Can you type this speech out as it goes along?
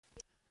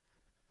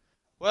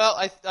Well,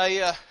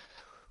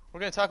 we're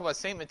going to talk about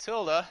Saint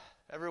Matilda,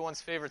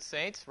 everyone's favorite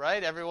saint,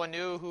 right? Everyone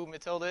knew who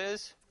Matilda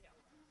is?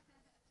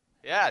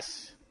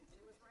 Yes.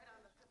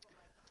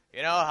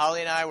 You know,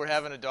 Holly and I were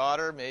having a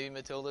daughter. Maybe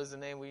Matilda is the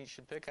name we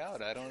should pick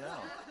out. I don't know.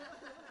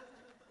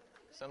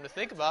 Something to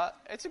think about.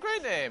 It's a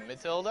great name,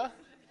 Matilda.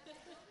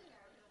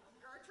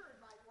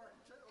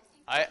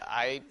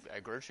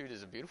 Gertrude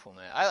is a beautiful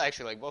name. I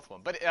actually like both of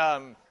them. But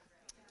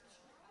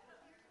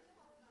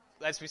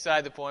that's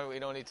beside the point. We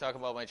don't need to talk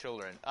about my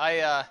children.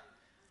 The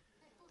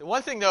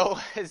one thing, though,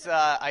 is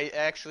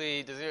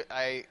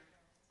I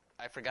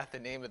forgot the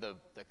name of the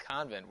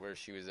convent where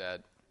she was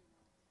at.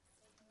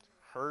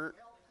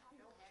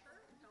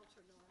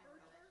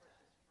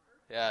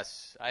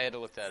 Yes, I had to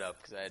look that up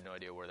because I had no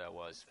idea where that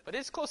was. But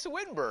it's close to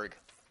Wittenberg,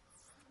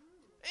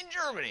 in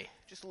Germany.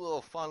 Just a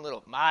little fun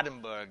little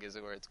Madenburg is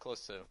where it's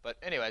close to. But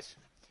anyways,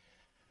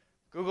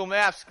 Google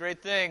Maps,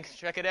 great thing.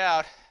 Check it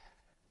out.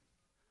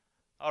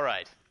 All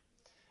right.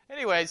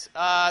 Anyways,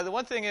 the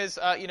one thing is,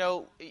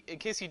 in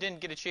case you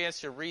didn't get a chance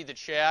to read the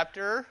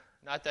chapter,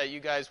 not that you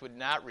guys would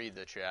not read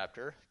the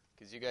chapter,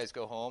 because you guys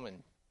go home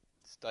and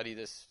study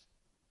this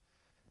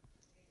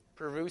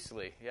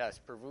profusely. Yes,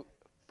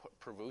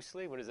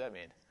 profusely? What does that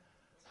mean?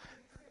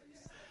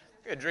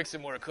 I'm going to drink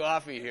some more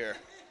coffee here.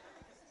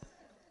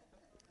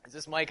 Is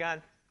this mic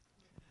on?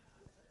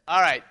 All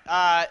right.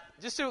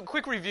 Just a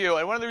quick review.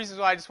 And one of the reasons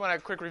why I just want a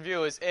quick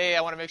review is, I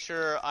want to make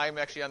sure I'm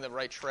actually on the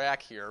right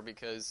track here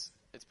because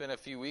it's been a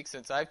few weeks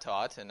since I've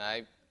taught, and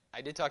I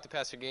did talk to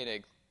Pastor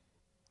Gainig,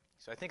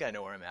 so I think I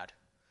know where I'm at.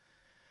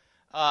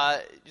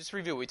 Just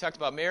review. We talked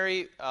about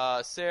Mary,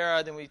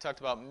 Sarah, then we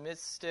talked about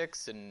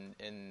mystics and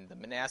the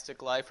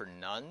monastic life or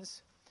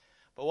nuns.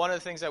 But one of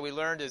the things that we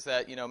learned is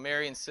that,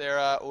 Mary and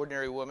Sarah,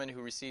 ordinary women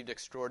who received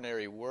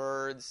extraordinary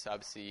words.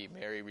 Obviously,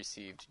 Mary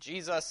received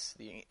Jesus,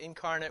 the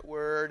incarnate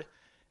word,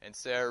 and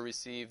Sarah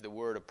received the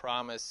word of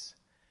promise.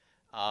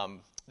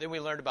 Then we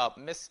learned about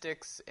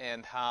mystics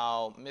and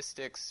how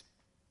mystics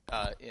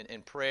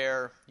in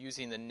prayer,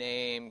 using the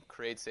name,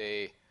 creates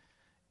a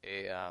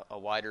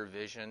wider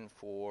vision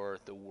for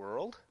the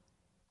world.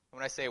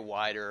 When I say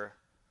wider,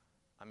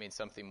 I mean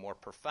something more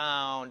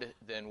profound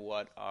than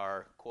what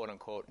our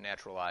quote-unquote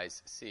natural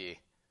eyes see.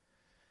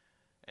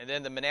 And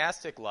then the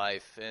monastic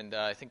life, and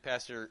I think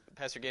Pastor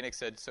Gainig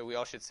said, so we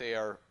all should say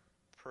our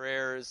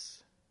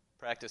prayers,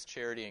 practice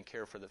charity, and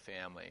care for the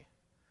family,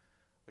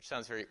 which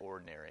sounds very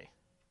ordinary.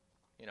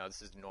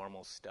 This is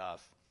normal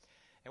stuff.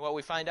 And what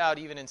we find out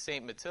even in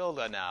St.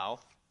 Matilda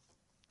now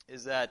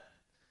is that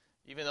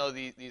even though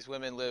these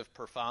women live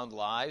profound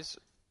lives,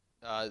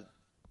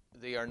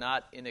 they are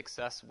not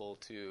inaccessible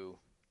to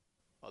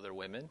other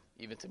women,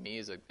 even to me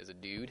as a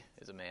dude,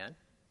 as a man.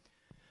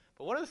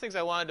 But one of the things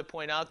I wanted to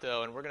point out,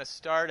 though, and we're going to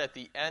start at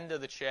the end of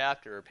the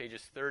chapter,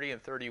 pages 30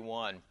 and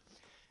 31,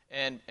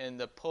 and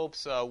the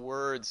Pope's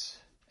words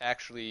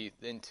actually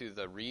into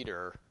the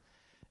reader,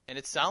 and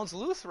it sounds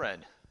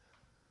Lutheran,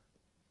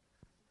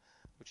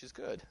 which is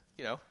good,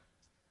 or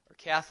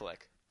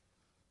Catholic,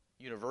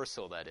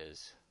 universal, that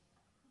is.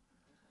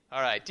 All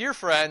right, dear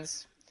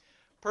friends,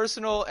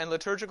 personal and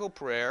liturgical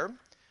prayer,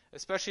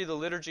 especially the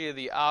Liturgy of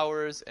the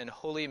Hours and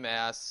Holy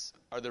Mass,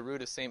 are the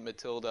root of St.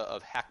 Matilda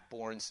of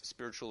Hackborn's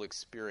spiritual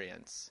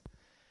experience.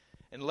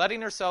 In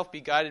letting herself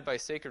be guided by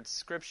sacred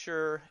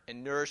scripture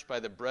and nourished by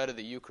the bread of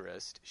the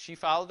Eucharist, she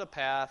followed a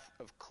path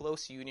of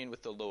close union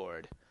with the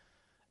Lord,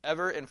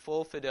 ever in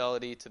full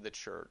fidelity to the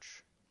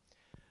Church.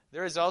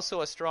 There is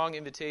also a strong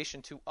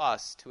invitation to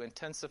us to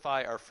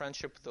intensify our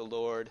friendship with the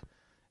Lord,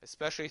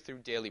 especially through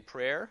daily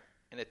prayer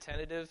and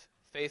attentive,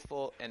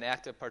 faithful, and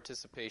active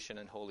participation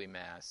in Holy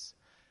Mass.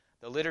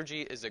 The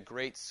liturgy is a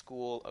great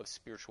school of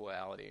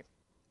spirituality.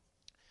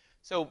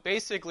 So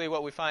basically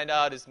what we find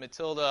out is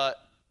Matilda,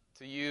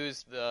 to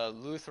use the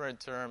Lutheran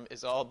term,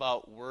 is all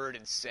about word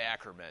and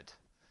sacrament.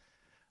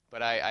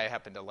 But I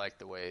happen to like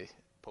the way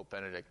Pope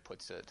Benedict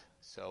puts it.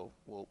 So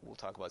we'll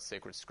talk about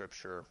sacred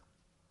scripture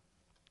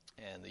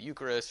and the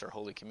Eucharist or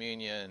Holy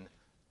Communion,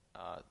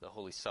 the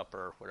Holy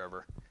Supper,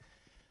 whatever.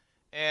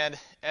 And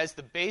as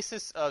the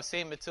basis of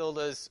St.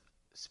 Matilda's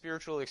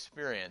spiritual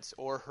experience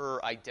or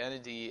her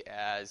identity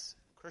as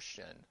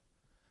Christian,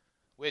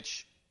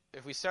 which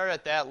if we start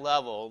at that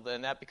level,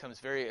 then that becomes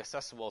very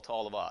accessible to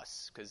all of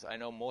us, because I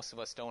know most of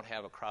us don't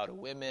have a crowd of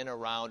women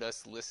around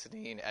us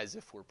listening as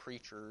if we're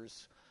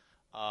preachers.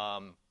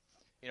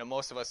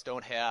 Most of us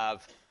don't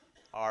have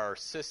our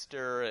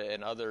sister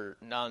and other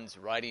nuns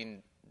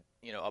writing,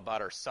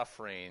 about our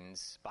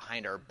sufferings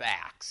behind our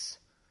backs.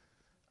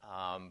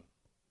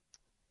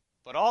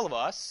 But all of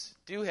us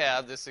do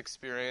have this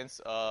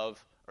experience or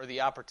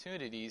the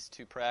opportunities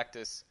to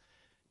practice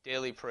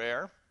daily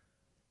prayer,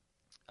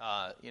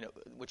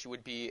 which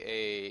would be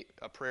a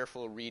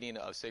prayerful reading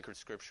of sacred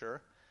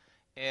scripture,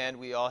 and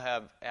we all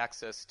have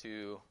access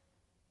to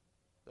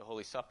the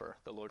Holy Supper,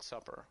 the Lord's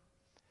Supper.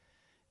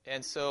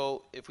 And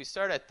so if we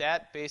start at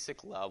that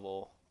basic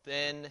level,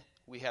 then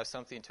we have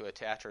something to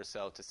attach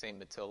ourselves to St.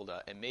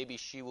 Matilda, and maybe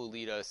she will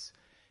lead us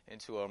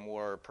into a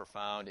more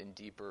profound and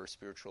deeper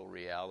spiritual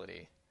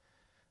reality.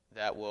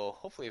 that will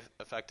hopefully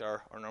affect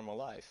our normal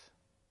life.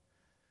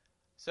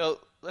 So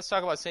let's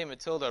talk about St.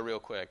 Matilda real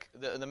quick.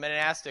 The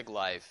monastic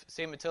life.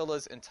 St.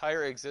 Matilda's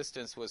entire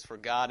existence was for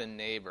God and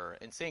neighbor.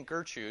 And St.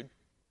 Gertrude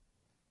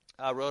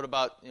wrote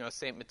about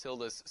St.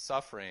 Matilda's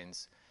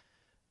sufferings,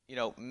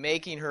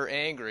 making her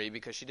angry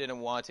because she didn't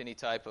want any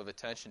type of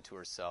attention to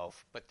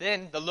herself. But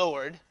then the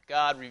Lord,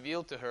 God,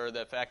 revealed to her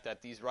the fact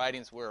that these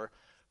writings were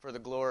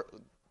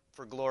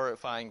for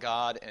glorifying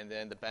God and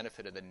then the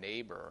benefit of the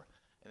neighbor,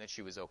 and that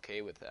she was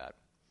okay with that.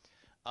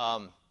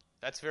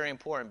 That's very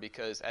important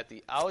because at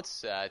the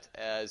outset,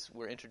 as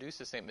we're introduced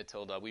to St.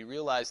 Matilda, we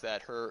realize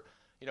that her,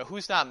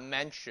 who's not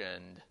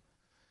mentioned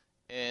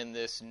in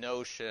this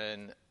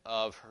notion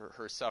of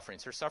her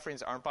sufferings. Her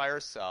sufferings aren't by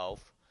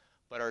herself,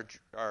 but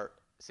our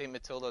St.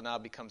 Matilda now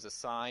becomes a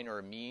sign or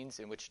a means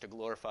in which to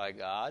glorify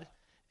God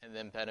and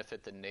then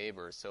benefit the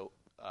neighbor. So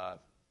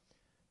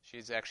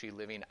she's actually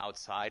living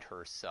outside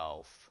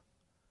herself,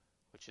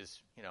 which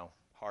is,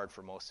 hard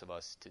for most of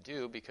us to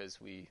do because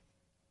when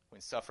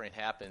suffering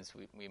happens,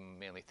 we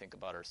mainly think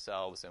about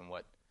ourselves and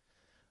what,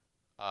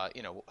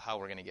 how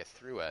we're going to get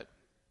through it.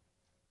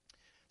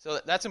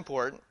 So that's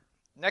important.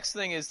 Next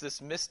thing is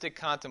this mystic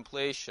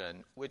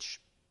contemplation,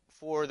 which,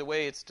 for the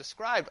way it's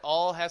described,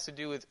 all has to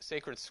do with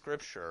sacred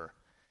scripture.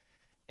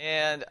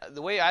 And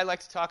the way I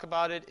like to talk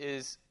about it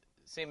is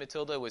St.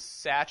 Matilda was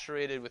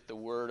saturated with the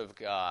Word of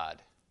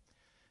God.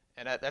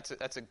 And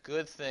that's a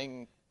good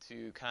thing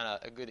to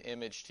a good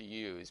image to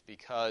use,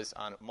 because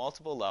on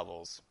multiple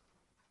levels,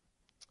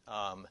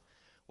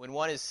 when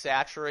one is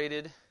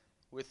saturated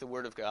with the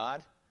Word of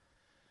God,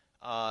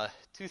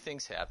 two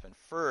things happen.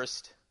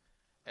 First,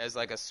 as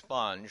like a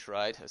sponge,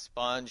 right? A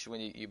sponge,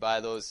 when you buy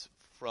those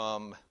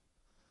from,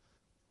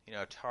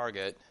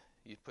 Target,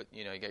 you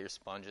get your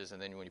sponges, and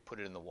then when you put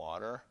it in the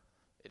water,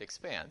 it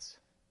expands.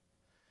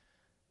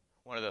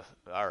 One of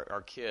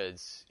our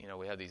kids,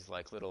 we have these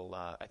like little,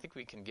 I think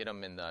we can get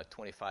them in the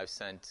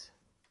 25-cent,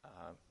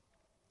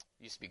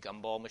 used to be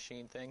gumball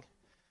machine thing.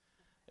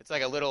 It's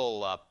like a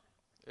little,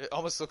 it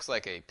almost looks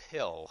like a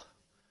pill.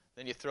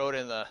 Then you throw it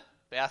in the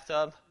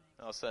bathtub,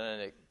 and all of a sudden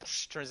it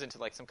turns into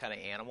like some kind of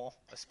animal,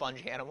 a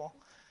sponge animal.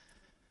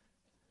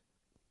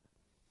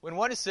 When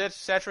one is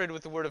saturated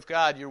with the Word of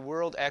God, your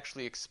world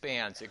actually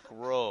expands, it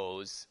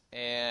grows,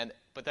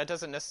 but that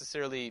doesn't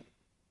necessarily,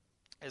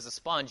 as a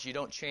sponge, you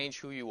don't change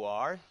who you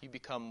are, you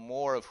become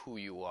more of who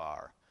you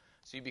are.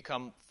 So you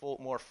become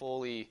more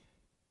fully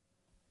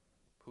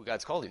who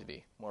God's called you to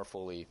be, more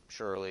fully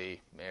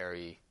Shirley,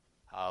 Mary,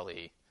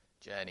 Holly,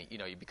 Jenny.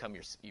 You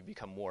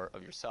become more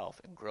of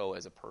yourself and grow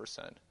as a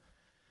person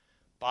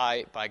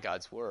by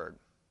God's Word.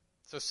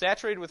 So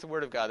saturated with the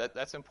Word of God,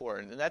 that's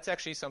important. And that's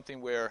actually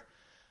something where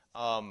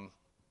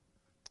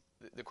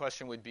the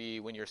question would be,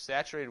 when you're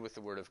saturated with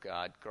the Word of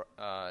God,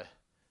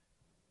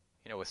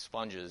 with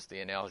sponges, the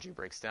analogy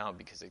breaks down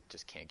because it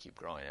just can't keep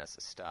growing. It has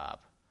to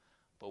stop.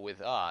 But with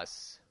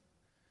us,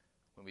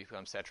 when we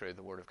become saturated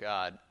with the Word of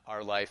God,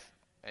 our life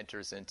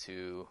enters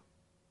into,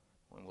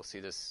 and we'll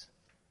see this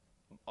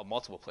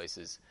multiple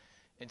places,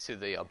 into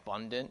the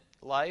abundant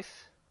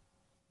life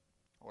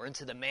or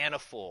into the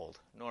manifold.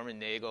 Norman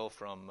Nagel,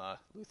 from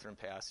Lutheran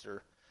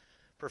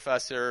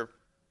professor,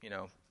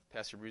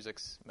 Pastor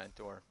Bruzik's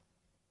mentor,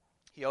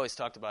 he always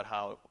talked about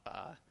how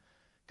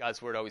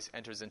God's Word always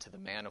enters into the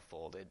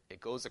manifold. It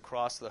goes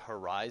across the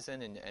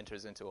horizon and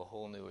enters into a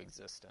whole new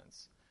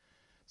existence.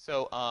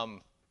 So,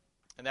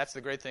 and that's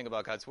the great thing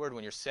about God's Word.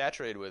 When you're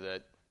saturated with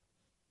it,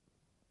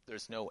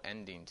 there's no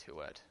ending to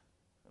it.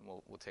 And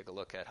we'll take a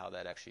look at how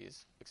that actually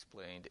is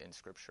explained in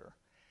Scripture.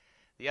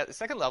 The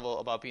second level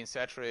about being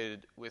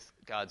saturated with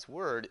God's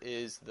Word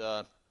is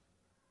the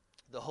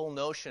whole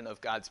notion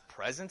of God's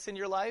presence in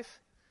your life,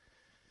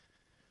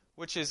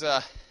 which is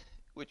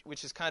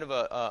kind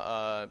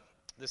of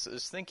this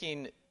is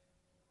thinking.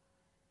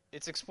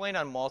 It's explained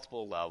on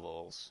multiple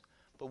levels,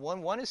 but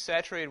one is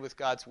saturated with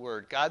God's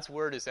Word. God's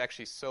Word is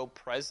actually so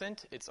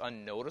present, it's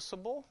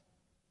unnoticeable.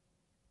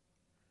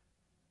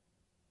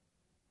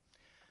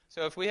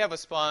 So if we have a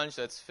sponge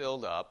that's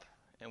filled up,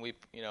 and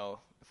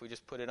if we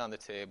just put it on the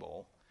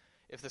table,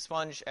 if the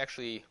sponge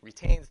actually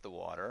retains the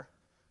water,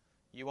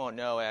 you won't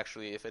know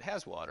actually if it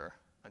has water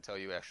until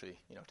you actually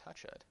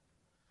touch it.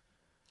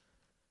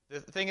 The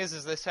thing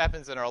is this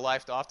happens in our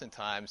life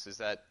oftentimes, is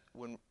that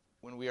when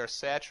we are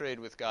saturated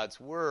with God's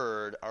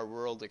Word, our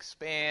world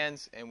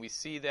expands, and we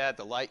see that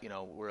the light,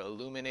 we're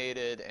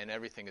illuminated and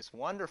everything is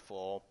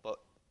wonderful, but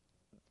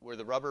where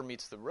the rubber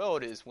meets the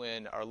road is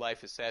when our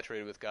life is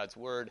saturated with God's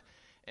Word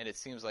and it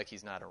seems like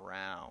He's not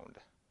around.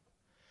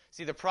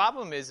 See, the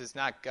problem is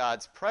not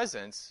God's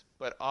presence,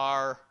 but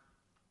our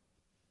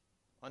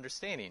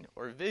understanding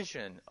or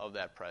vision of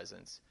that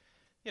presence.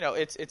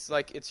 It's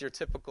like it's your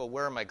typical,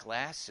 where are my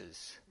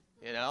glasses?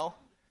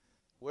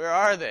 Where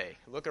are they?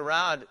 Look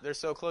around, they're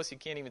so close you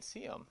can't even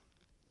see them.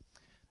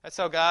 That's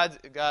how God's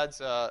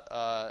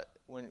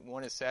when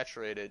one is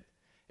saturated,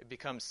 it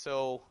becomes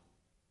so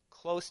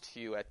close to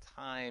you at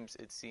times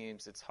it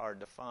seems it's hard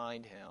to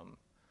find Him.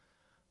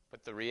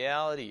 But the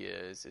reality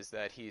is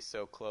that He's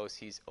so close,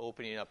 He's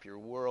opening up your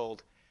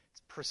world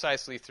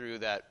precisely through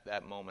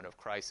that moment of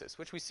crisis,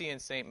 which we see in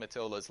St.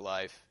 Matilda's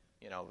life,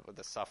 with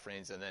the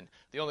sufferings. And then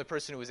the only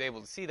person who was able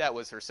to see that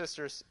was her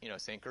sister,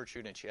 St.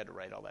 Gertrude, and she had to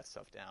write all that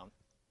stuff down.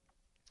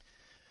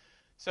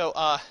 So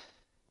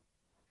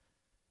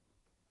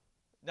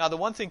now the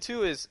one thing,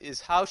 too,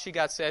 is how she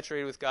got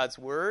saturated with God's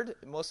Word.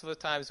 Most of the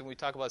times when we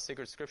talk about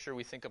sacred Scripture,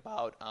 we think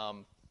about,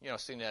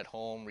 sitting at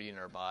home reading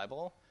our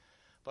Bible.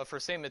 But for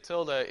St.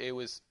 Matilda, it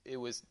was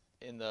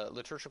in the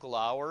liturgical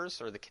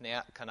hours, or the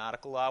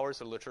canonical hours,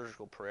 or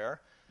liturgical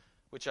prayer,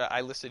 which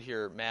I listed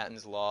here,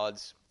 Matins,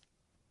 Lauds.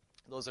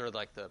 Those are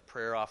like the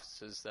prayer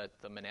offices that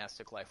the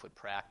monastic life would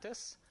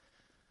practice.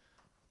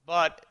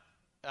 But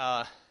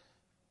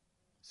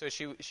so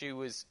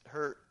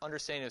her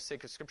understanding of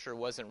sacred Scripture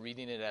wasn't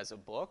reading it as a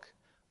book,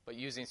 but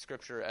using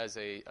Scripture as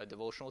a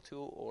devotional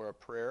tool or a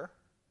prayer,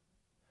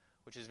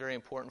 which is very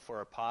important for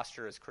our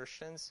posture as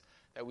Christians,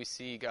 that we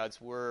see God's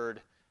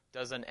Word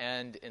doesn't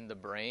end in the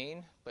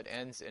brain, but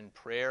ends in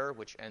prayer,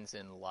 which ends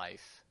in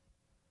life,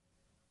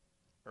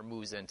 or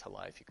moves into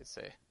life, you could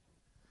say.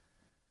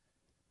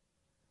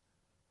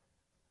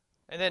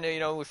 And then,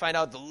 we find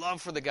out the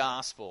love for the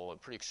gospel, a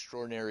pretty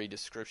extraordinary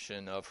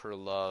description of her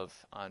love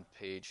on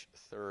page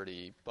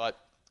 30. But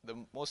the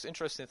most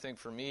interesting thing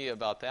for me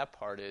about that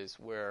part is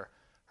where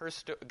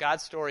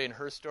God's story and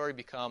her story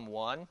become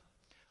one.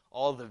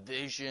 All the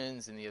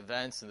visions and the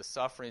events and the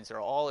sufferings are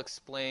all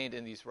explained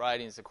in these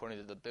writings according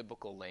to the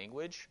biblical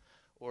language,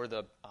 or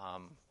the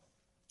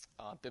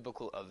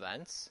biblical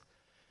events,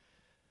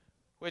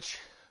 which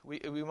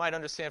we might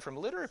understand from a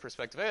literary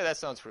perspective. Hey, that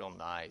sounds real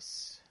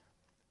nice.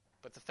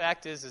 But the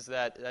fact is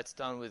that that's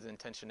done with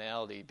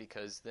intentionality,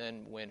 because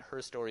then when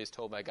her story is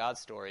told by God's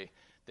story,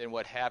 then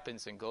what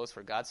happens and goes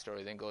for God's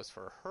story then goes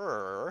for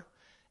her.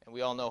 And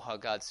we all know how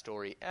God's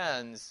story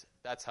ends.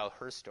 That's how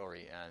her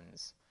story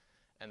ends.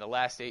 And the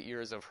last 8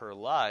 years of her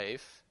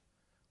life,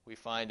 we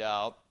find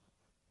out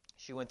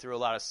she went through a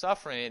lot of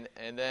suffering.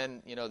 And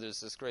then, there's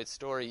this great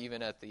story,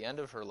 even at the end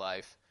of her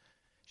life,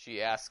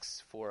 she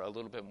asks for a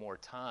little bit more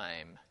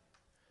time,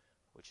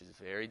 which is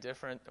very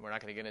different. And we're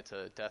not going to get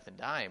into death and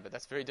dying, but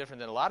that's very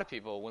different than a lot of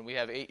people. When we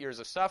have 8 years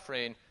of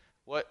suffering,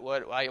 what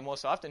I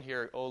most often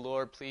hear, "Oh,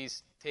 Lord,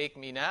 please take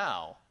me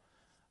now.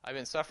 I've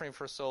been suffering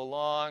for so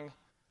long.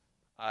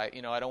 I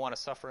don't want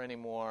to suffer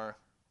anymore.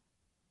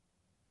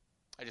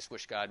 I just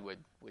wish God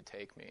would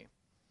take me."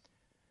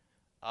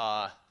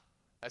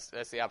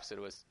 That's the opposite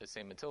of what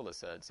St. Matilda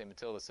said. St.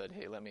 Matilda said,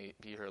 "Hey, let me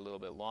be here a little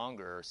bit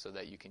longer so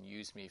that you can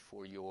use me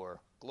for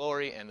your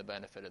glory and the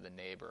benefit of the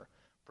neighbor."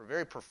 For a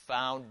very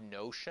profound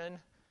notion,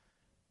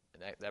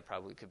 and that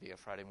probably could be a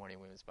Friday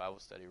morning women's Bible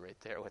study right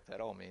there, what that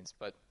all means.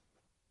 But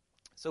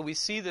so we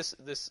see this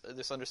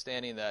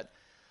understanding that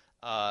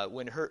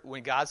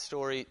when God's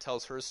story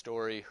tells her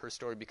story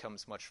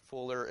becomes much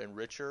fuller and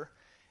richer,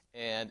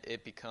 and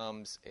it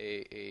becomes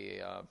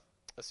a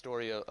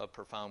story of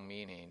profound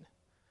meaning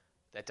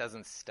that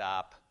doesn't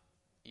stop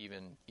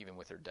even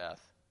with her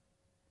death.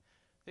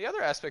 The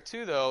other aspect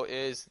too, though,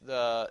 is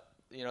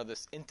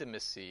this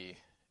intimacy,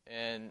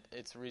 and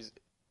it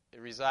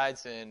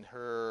resides in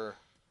her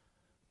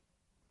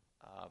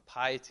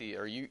piety,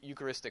 or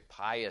Eucharistic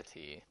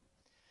piety.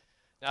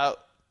 Now,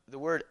 the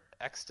word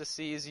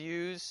ecstasy is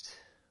used,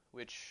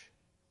 which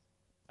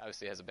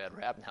obviously has a bad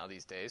rap now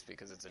these days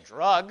because it's a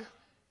drug.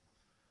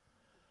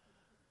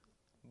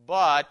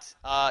 But,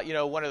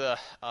 one of the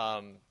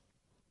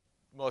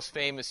most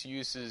famous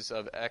uses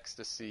of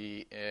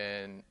ecstasy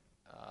in,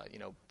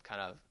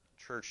 kind of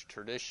church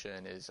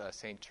tradition is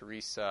St.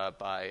 Teresa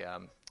by,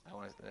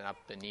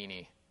 not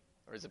Benini,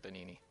 or is it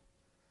Benini?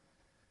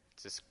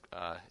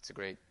 It's a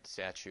great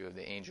statue of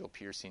the angel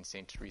piercing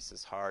St.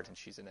 Teresa's heart, and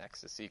she's in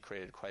ecstasy,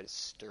 created quite a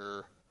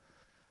stir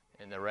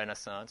in the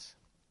Renaissance.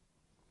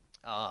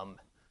 You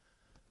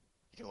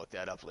can look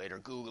that up later,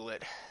 Google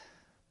it,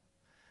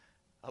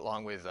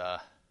 along with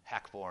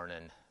Hackborn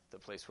and the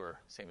place where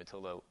St.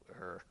 Matilda,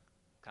 her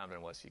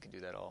convent was. You can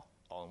do that all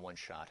in one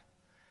shot.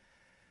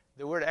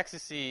 The word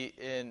ecstasy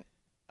in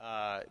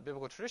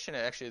biblical tradition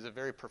actually is a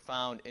very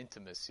profound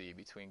intimacy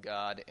between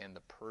God and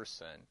the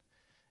person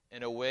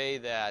in a way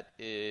that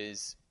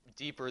is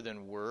deeper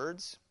than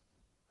words.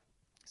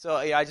 So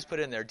I just put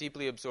it in there,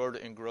 deeply absorbed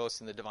and engrossed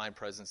in the divine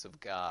presence of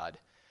God.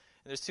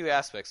 And there's two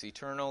aspects,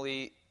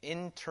 internally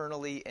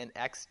and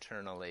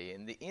externally.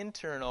 And the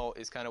internal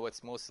is kind of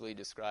what's mostly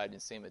described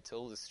in St.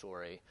 Matilda's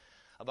story,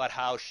 about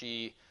how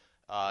she,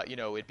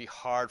 it'd be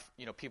hard,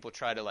 people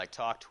try to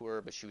talk to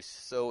her, but she was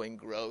so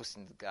engrossed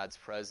in God's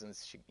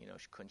presence, she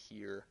couldn't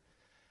hear.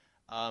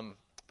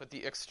 But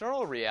the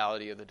external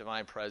reality of the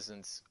divine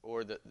presence,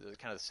 or the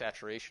kind of the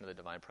saturation of the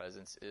divine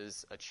presence,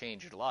 is a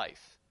changed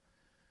life.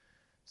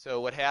 So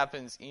what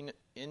happens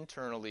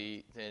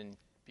internally then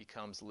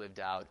becomes lived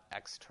out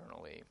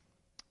externally.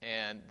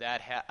 And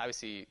that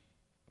obviously,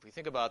 if we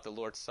think about the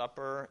Lord's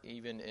Supper,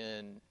 even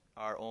in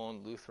our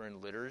own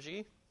Lutheran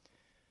liturgy,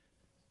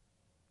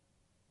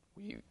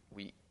 we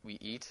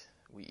eat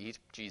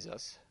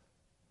Jesus.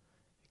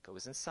 It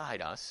goes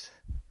inside us,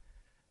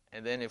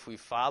 And then if we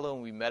follow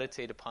and we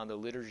meditate upon the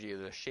liturgy, or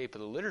the shape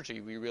of the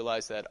liturgy, we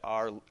realize that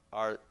our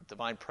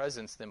divine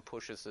presence then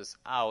pushes us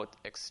out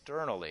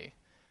externally.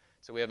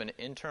 So we have an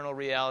internal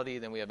reality,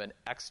 then we have an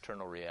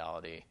external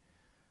reality.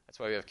 That's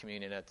why we have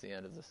communion at the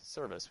end of the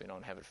service. We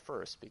don't have it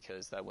first,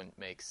 because that wouldn't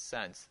make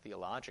sense,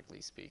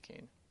 theologically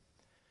speaking.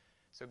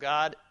 So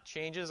God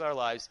changes our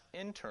lives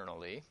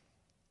internally.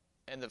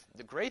 And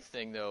the great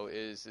thing, though,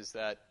 is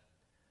that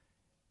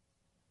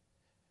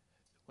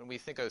when we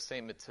think of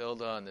St.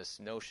 Matilda and this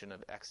notion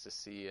of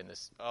ecstasy and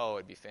this,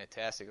 it'd be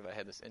fantastic if I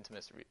had this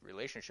intimate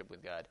relationship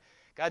with God.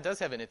 God does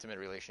have an intimate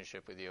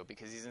relationship with you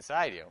because he's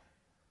inside you.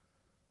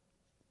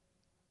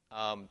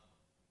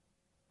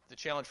 The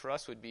challenge for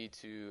us would be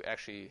to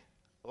actually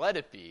let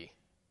it be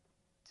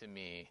to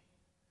me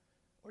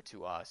or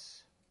to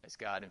us, as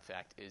God, in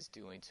fact, is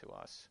doing to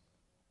us.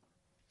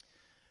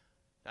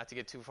 Not to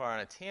get too far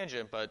on a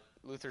tangent, but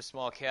Luther's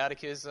Small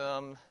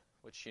Catechism,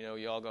 which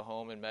you all go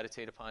home and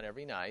meditate upon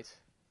every night.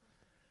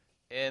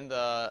 In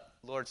the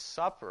Lord's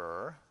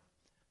Supper,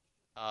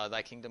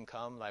 thy kingdom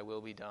come, thy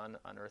will be done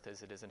on earth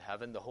as it is in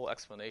heaven. The whole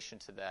explanation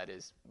to that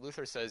is,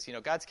 Luther says,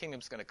 God's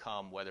kingdom's going to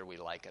come whether we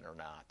like it or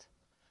not.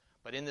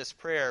 But in this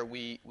prayer,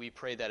 we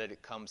pray that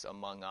it comes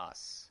among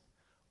us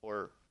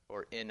or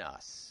in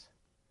us.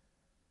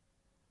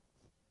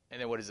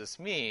 And then what does this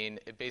mean?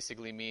 It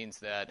basically means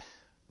that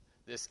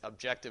this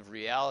objective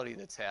reality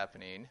that's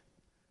happening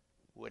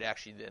would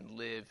actually then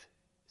live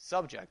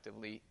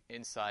subjectively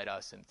inside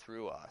us and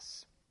through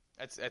us.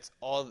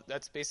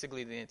 That's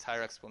basically the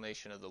entire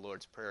explanation of the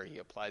Lord's Prayer. He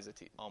applies it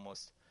to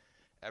almost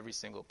every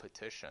single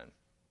petition,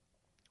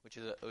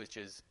 which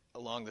is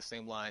along the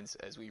same lines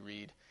as we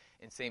read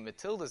in St.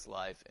 Matilda's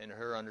life and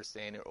her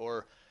understanding,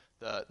 or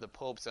the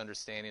Pope's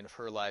understanding of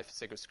her life,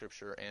 sacred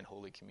scripture, and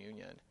Holy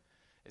Communion,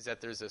 is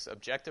that there's this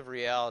objective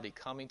reality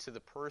coming to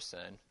the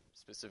person,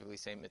 specifically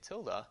St.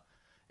 Matilda,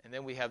 and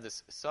then we have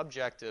this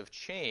subjective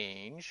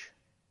change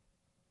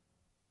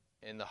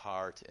in the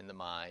heart, in the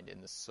mind,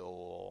 in the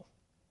soul,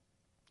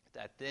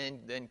 that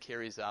then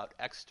carries out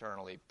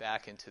externally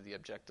back into the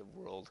objective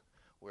world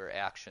where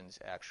actions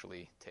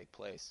actually take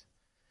place.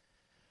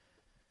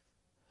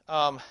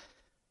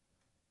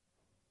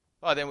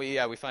 Then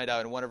we find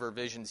out in one of her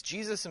visions,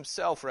 Jesus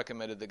himself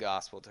recommended the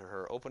gospel to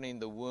her, opening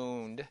the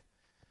wound,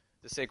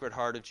 the Sacred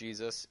Heart of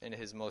Jesus, in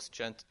his most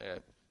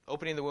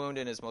opening the wound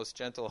in his most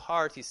gentle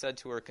heart. He said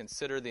to her,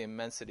 "Consider the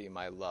immensity of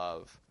my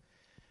love.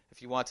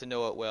 If you want to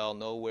know it well,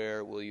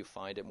 nowhere will you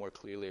find it more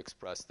clearly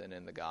expressed than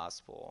in the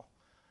gospel."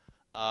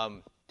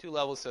 Two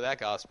levels to that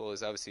gospel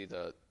is obviously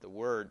the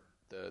word.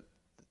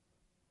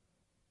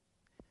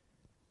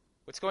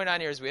 What's going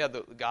on here is we have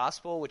the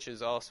gospel, which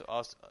is also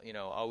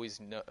always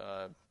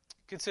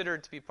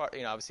considered to be part,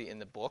 obviously in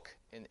the book,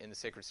 in the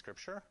sacred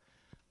scripture.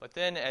 But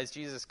then as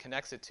Jesus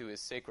connects it to his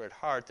Sacred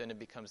Heart, then it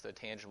becomes the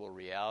tangible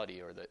reality,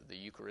 or the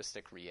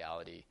Eucharistic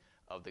reality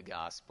of the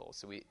gospel.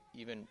 So we,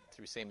 even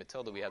through St.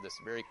 Matilda, we have this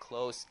very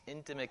close,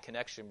 intimate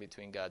connection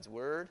between God's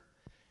Word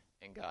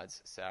and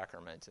God's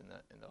sacrament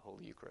in the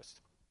Holy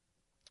Eucharist,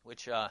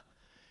 which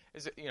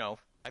is,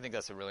 I think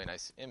that's a really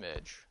nice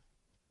image.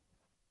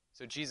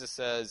 So Jesus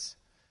says,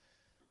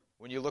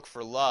 when you look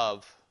for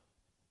love,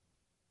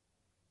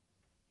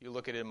 you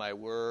look at it in my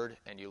Word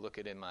and you look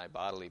at it in my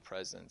bodily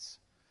presence.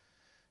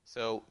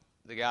 So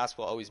the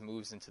gospel always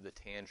moves into the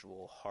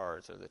tangible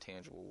heart, or the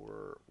tangible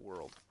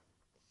world.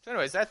 So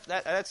anyways,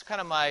 that's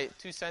kind of my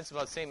 2 cents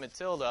about St.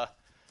 Matilda.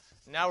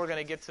 Now we're going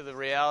to get to the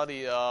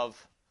reality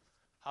of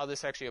how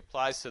this actually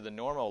applies to the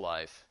normal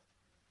life.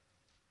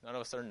 None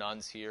of us are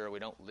nuns here. We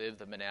don't live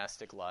the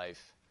monastic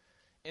life,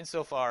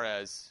 insofar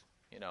as,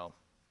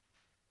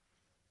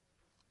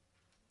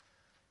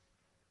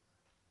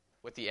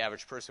 what the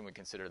average person would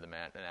consider the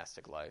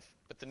monastic life.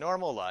 But the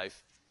normal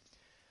life.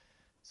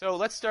 So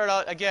let's start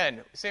out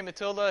again. St.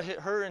 Matilda,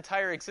 her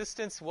entire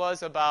existence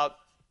was about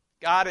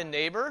God and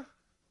neighbor.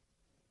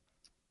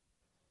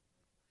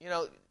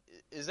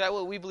 Is that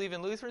what we believe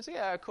in Lutherans?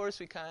 Yeah, of course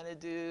we kind of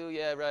do.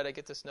 Yeah, right, I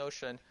get this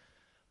notion.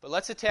 But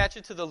let's attach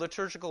it to the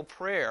liturgical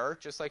prayer,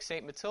 just like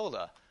St.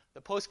 Matilda.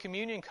 The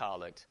post-communion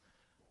collect,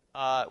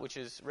 which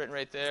is written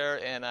right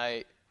there, and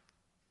I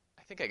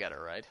think I got it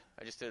right.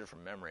 I just did it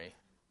from memory.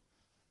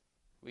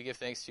 We give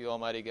thanks to you,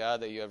 Almighty God,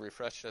 that you have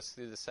refreshed us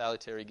through the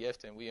salutary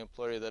gift, and we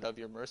implore you that of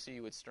your mercy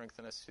you would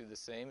strengthen us through the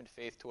same in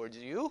faith towards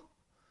you,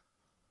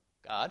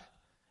 God,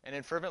 and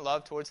in fervent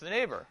love towards the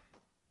neighbor.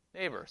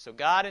 So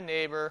God and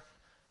neighbor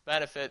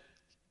benefit.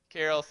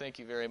 Carol, thank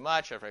you very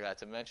much. I forgot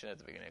to mention at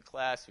the beginning of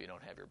class, if you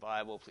don't have your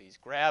Bible, please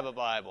grab a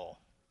Bible.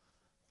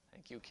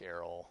 Thank you,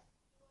 Carol.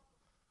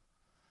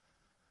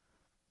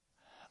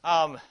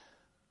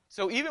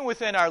 So even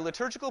within our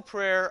liturgical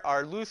prayer,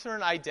 our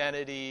Lutheran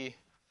identity,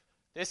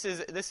 this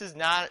is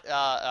not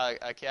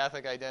a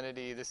Catholic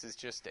identity. This is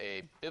just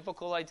a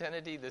biblical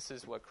identity. This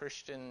is what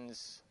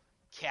Christians,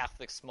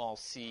 Catholic small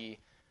c,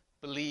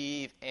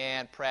 believe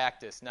and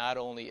practice, not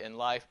only in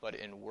life but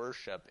in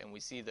worship. And we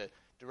see the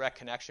direct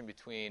connection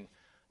between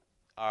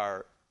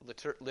our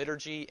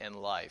liturgy and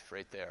life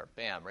right there.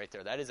 Bam, right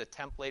there. That is a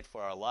template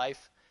for our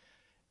life.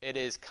 it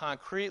is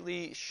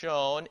concretely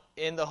shown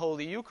in the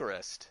Holy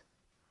Eucharist.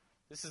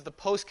 This is the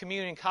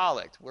post-communion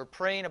collect. We're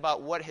praying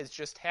about what has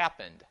just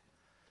happened.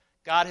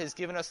 God has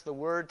given us the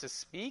word to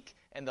speak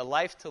and the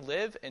life to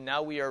live, and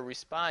now we are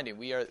responding.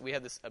 We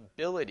have this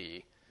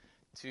ability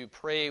to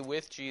pray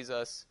with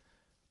Jesus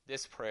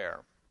this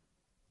prayer.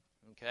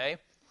 Okay?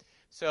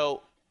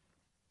 So,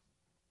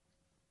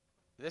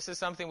 this is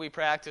something we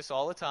practice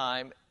all the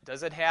time.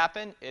 Does it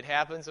happen? It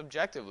happens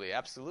objectively,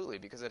 absolutely,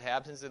 because it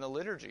happens in a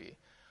liturgy.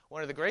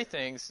 One of the great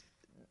things,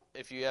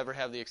 if you ever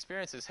have the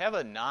experience, is have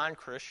a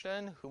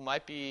non-Christian who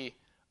might be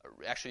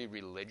actually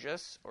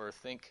religious or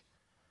think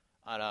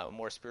on a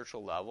more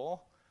spiritual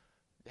level.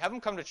 Have them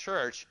come to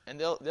church, and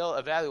they'll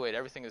evaluate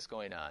everything that's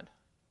going on.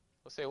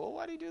 They'll say, well,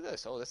 why do you do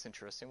this? Oh, that's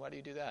interesting. Why do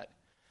you do that?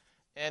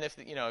 And if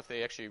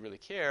they actually really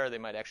care, they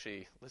might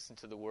actually listen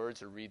to the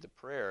words or read the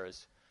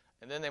prayers.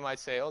 And then they might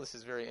say, oh, this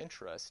is very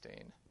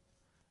interesting.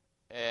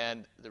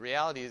 And the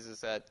reality is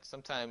that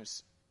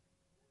sometimes,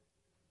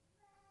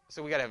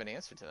 so we got to have an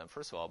answer to them,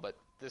 first of all, but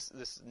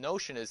this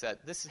notion is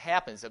that this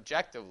happens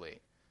objectively.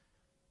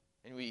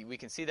 And we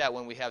can see that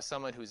when we have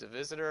someone who's a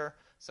visitor,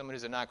 someone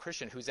who's a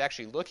non-Christian, who's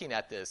actually looking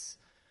at this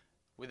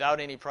without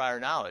any prior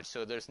knowledge.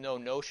 So there's no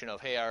notion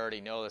of, hey, I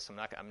already know this, I'm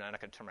not going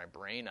to turn my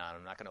brain on,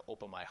 I'm not going to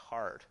open my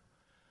heart.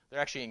 They're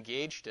actually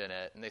engaged in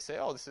it, and they say,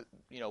 oh, this is,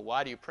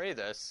 why do you pray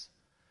this?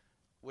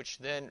 Which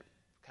then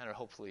kind of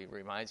hopefully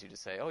reminds you to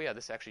say, oh yeah,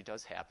 this actually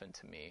does happen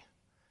to me.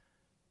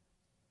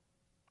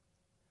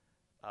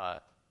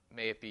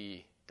 May it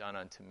be done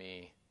unto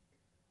me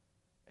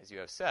as you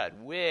have said,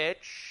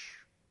 which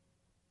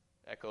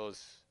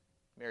echoes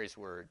Mary's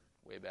word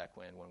way back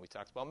when we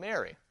talked about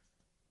Mary.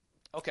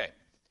 Okay.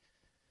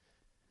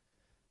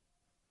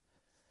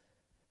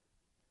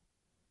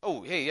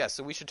 Oh, hey, yes,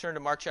 so we should turn to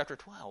Mark chapter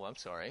 12. I'm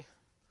sorry.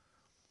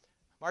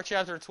 Mark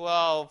chapter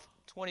 12,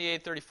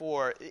 28,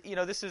 34.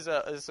 This is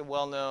a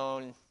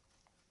well-known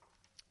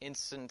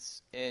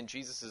instance in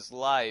Jesus'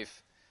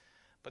 life.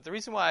 But the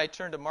reason why I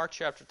turned to Mark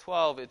chapter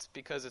 12, it's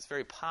because it's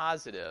very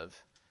positive.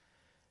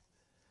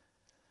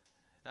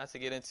 Not to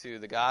get into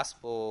the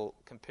gospel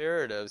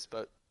comparatives,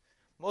 but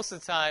most of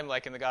the time,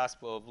 like in the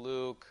Gospel of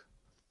Luke,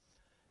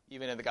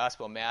 even in the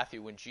Gospel of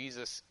Matthew, when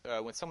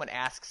someone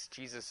asks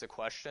Jesus a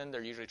question,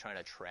 they're usually trying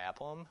to trap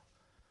him,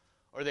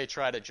 or they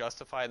try to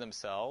justify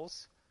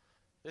themselves.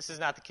 This is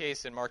not the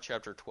case in Mark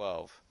chapter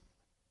 12.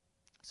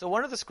 So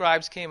one of the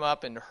scribes came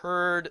up and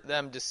heard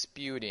them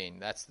disputing,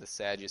 that's the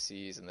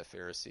Sadducees and the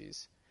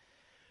Pharisees,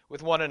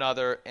 with one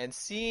another, and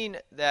seeing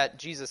that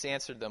Jesus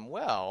answered them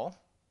well,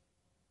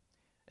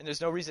 and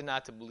there's no reason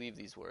not to believe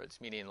these words,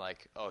 meaning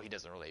like, oh, he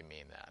doesn't really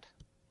mean that.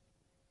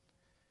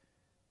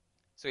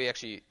 So he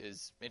actually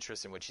is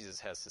interested in what Jesus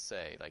has to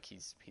say. Like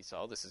he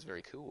saw, this is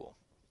very cool.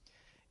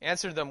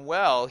 Answered them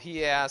well,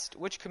 he asked,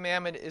 which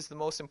commandment is the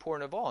most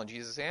important of all? And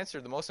Jesus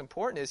answered, the most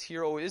important is,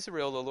 hear, O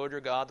Israel, the Lord your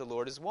God, the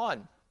Lord is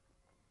one.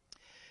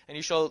 And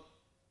you shall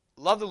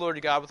love the Lord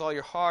your God with all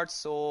your heart,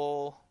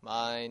 soul,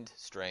 mind,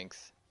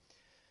 strength.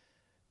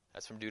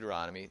 That's from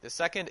Deuteronomy. The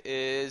second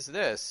is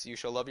this, you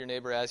shall love your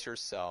neighbor as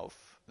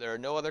yourself. There are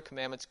no other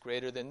commandments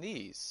greater than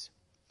these.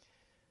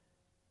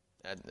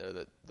 And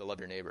the love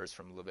your neighbors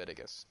from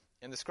Leviticus.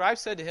 And the scribe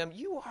said to him,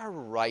 you are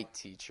right,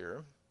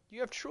 teacher.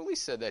 You have truly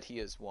said that he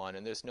is one,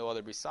 and there's no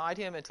other beside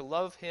him, and to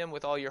love him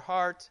with all your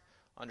heart,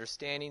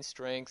 understanding,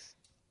 strength,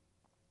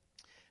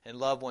 and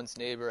love one's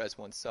neighbor as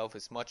oneself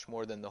is much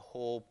more than the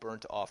whole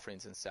burnt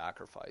offerings and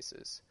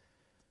sacrifices.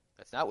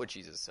 That's not what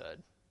Jesus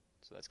said,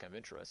 so that's kind of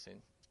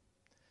interesting.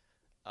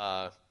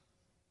 Well,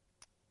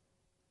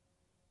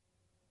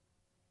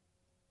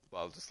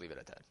 I'll just leave it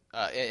at that.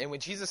 And when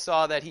Jesus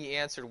saw that he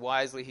answered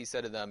wisely, he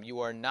said to them,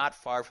 you are not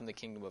far from the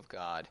kingdom of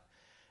God.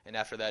 And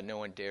after that, no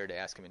one dared to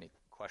ask him any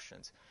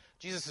questions.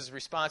 Jesus'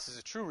 response is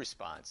a true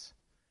response,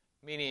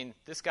 meaning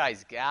this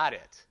guy's got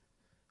it.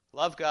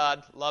 Love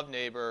God, love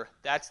neighbor,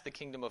 that's the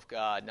kingdom of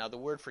God. Now, the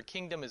word for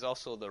kingdom is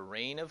also the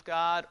reign of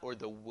God or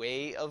the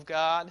way of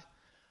God.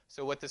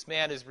 So what this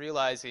man is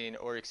realizing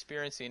or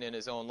experiencing in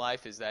his own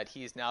life is that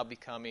he is now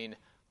becoming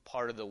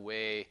part of the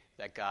way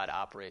that God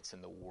operates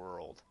in the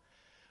world.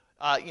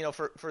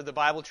 For the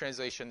Bible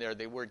translation there,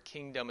 the word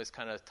kingdom is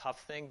kind of a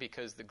tough thing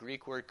because the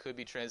Greek word could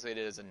be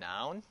translated as a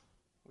noun,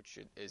 which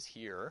is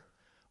here,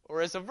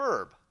 or as a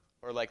verb,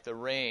 or like the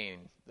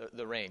reign,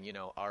 the reign,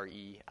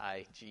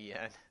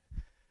 R-E-I-G-N.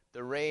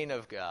 The reign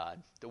of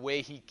God, the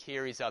way he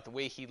carries out, the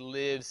way he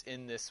lives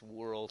in this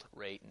world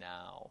right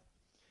now.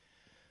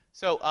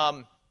 So,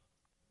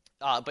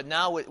 but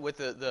now what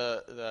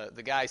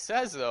the guy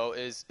says, though,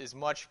 is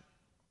much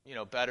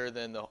better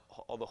than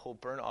all the whole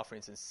burnt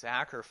offerings and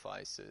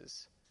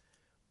sacrifices.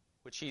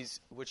 What he's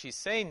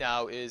saying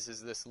now is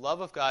this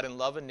love of God and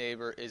love of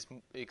neighbor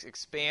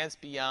expands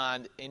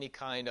beyond any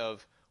kind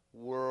of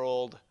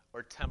world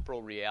or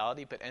temporal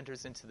reality, but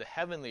enters into the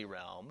heavenly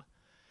realm.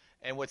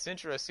 And what's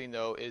interesting,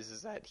 though,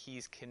 is that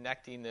he's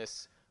connecting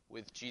this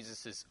with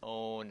Jesus'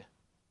 own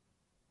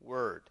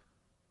word.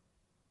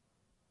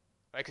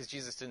 Right? Because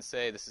Jesus didn't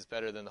say this is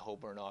better than the whole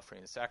burnt offering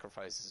and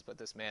sacrifices, but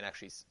this man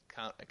actually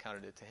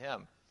accounted it to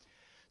him.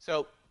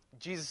 So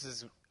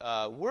Jesus'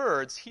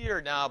 words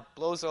here now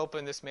blows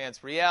open this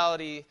man's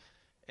reality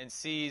and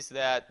sees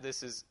that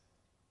this is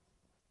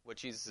what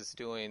Jesus is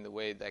doing, the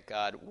way that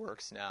God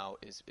works now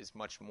is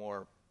much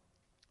more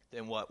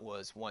than what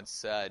was once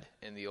said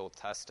in the Old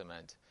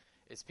Testament.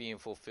 It's being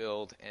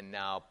fulfilled and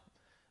now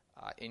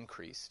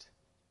increased.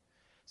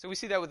 So we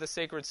see that with the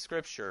sacred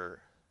scripture.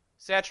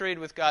 Saturated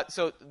with God.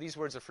 So these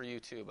words are for you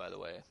too, by the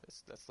way.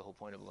 That's the whole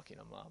point of looking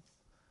them up.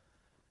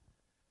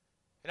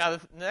 Now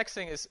the next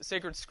thing is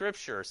sacred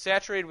scripture.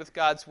 Saturated with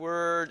God's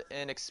word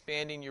and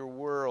expanding your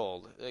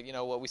world.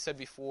 What we said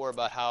before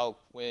about how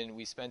when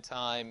we spend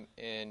time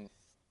in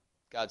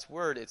God's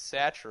word, it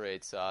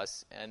saturates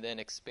us and then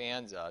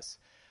expands us.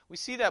 We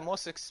see that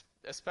most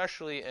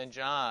especially in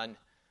John,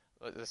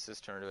 let's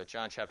just turn to it,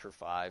 John chapter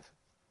 5,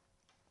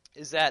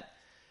 is that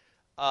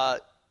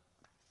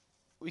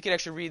we could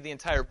actually read the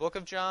entire book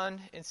of John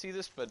and see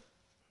this, but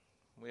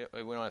we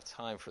don't have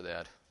time for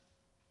that.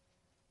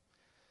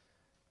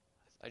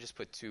 I just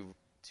put two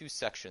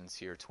sections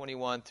here,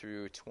 21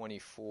 through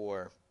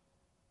 24.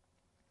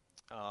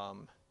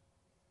 And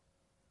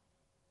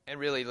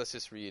really, let's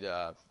just read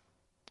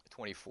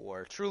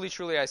 24. Truly,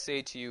 truly, I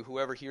say to you,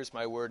 whoever hears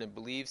my word and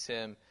believes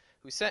him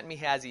who sent me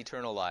has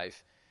eternal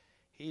life.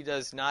 He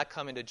does not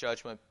come into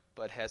judgment,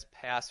 but has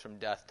passed from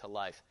death to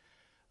life.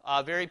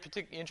 Very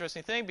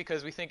interesting thing,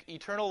 because we think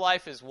eternal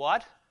life is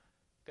what?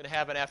 Going to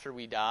happen after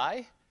we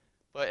die.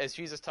 But as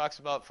Jesus talks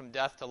about from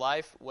death to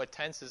life, what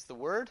tense is the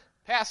word?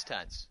 Past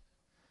tense.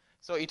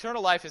 So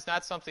eternal life is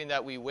not something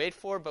that we wait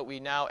for, but we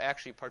now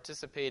actually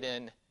participate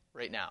in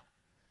right now.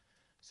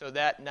 So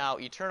that now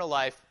eternal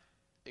life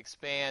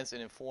expands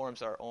and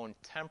informs our own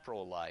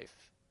temporal life.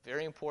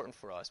 Very important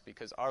for us,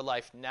 because our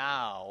life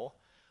now,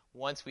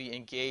 once we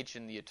engage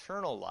in the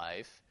eternal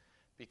life,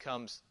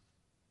 becomes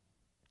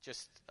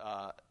just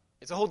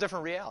it's a whole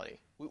different reality.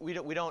 We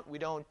don't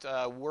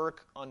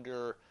work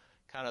under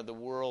kind of the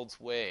world's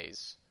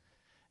ways,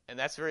 and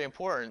that's very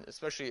important,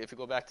 especially if you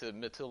go back to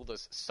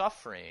Matilda's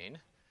suffering.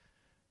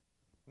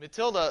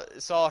 Matilda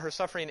saw her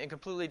suffering in a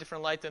completely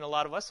different light than a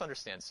lot of us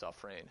understand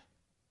suffering.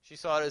 She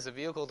saw it as a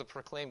vehicle to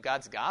proclaim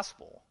God's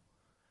gospel.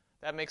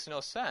 That makes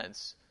no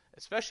sense,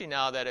 especially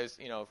now that, as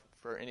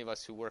for any of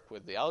us who work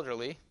with the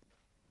elderly,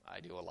 I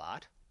do a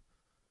lot.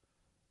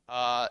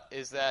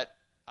 Is that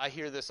I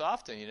hear this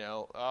often,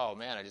 oh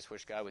man, I just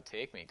wish God would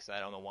take me because I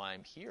don't know why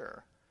I'm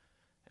here.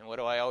 And what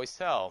do I always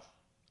tell?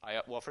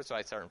 First of all,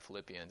 I start in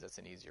Philippians. That's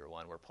an easier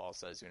one, where Paul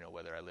says,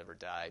 whether I live or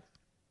die,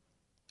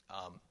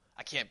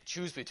 I can't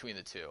choose between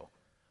the two,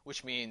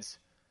 which means,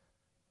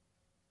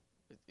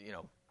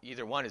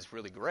 either one is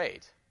really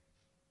great,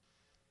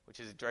 which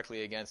is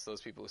directly against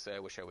those people who say, I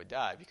wish I would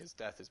die, because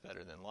death is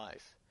better than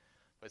life.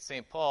 But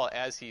St. Paul,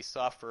 as he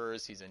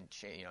suffers, he's in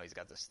he's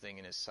got this thing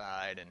in his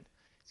side, and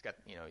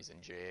he's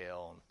in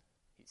jail, and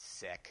he's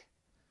sick.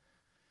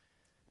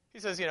 He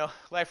says,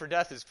 life or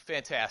death is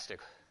fantastic.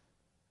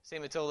 St.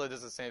 Matilda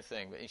does the same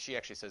thing, but she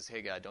actually says,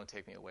 hey, God, don't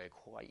take me away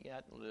quite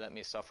yet. Let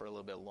me suffer a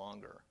little bit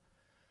longer.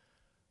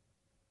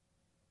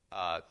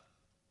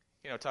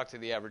 Talk to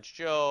the average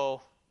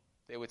Joe.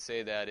 They would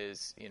say that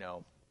is,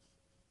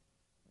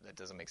 that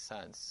doesn't make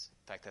sense.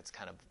 In fact, that's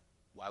kind of,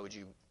 why would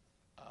you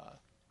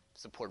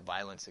support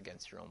violence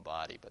against your own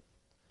body? But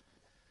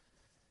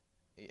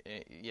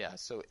yeah,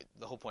 so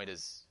the whole point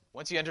is,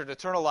 once you enter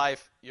eternal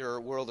life,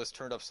 your world is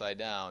turned upside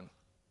down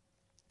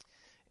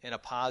in a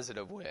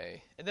positive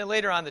way. And then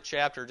later on in the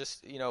chapter,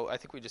 I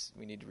think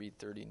we need to read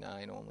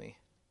 39 only.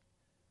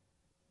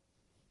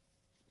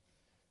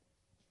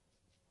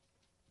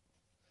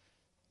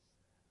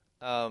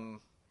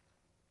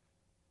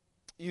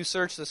 You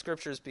search the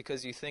scriptures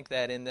because you think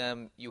that in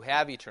them you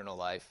have eternal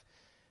life,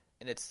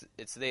 and it's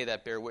they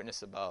that bear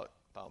witness about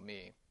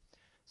me.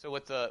 So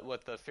what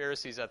the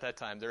Pharisees at that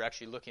time, they're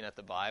actually looking at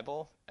the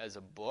Bible as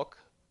a book,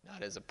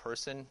 not as a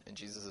person. And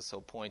Jesus'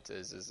 whole point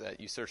is that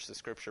you search the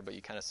scripture, but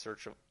you kind of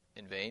search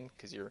in vain,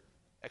 because you're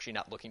actually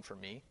not looking for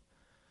me.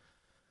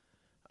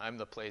 I'm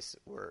the place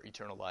where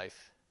eternal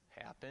life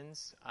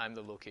happens. I'm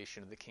the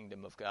location of the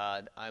kingdom of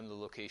God. I'm the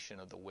location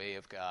of the way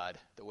of God,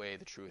 the way,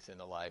 the truth, and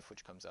the life,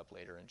 which comes up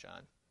later in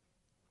John.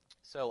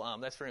 So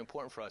that's very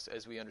important for us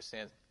as we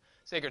understand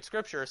sacred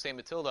scripture. St.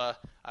 Matilda,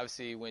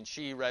 obviously, when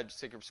she read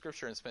sacred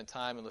scripture and spent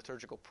time in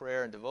liturgical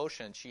prayer and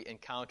devotion, she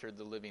encountered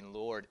the living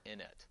Lord in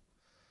it.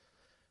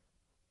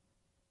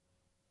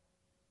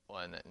 Well,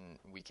 and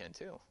we can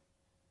too.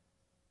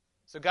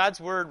 So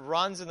God's word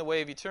runs in the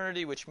way of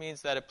eternity, which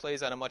means that it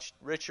plays on a much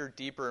richer,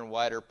 deeper, and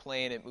wider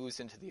plane. It moves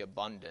into the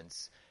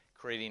abundance,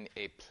 creating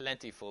a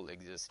plentiful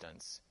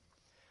existence.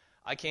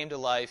 I came to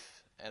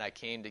life, and I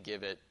came to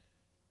give it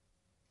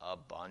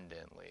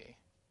abundantly.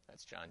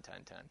 That's John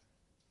 10:10.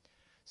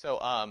 So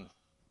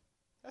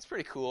that's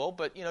pretty cool.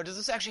 But, does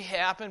this actually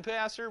happen,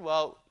 Pastor?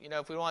 Well,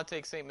 if we want to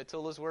take St.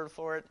 Matilda's word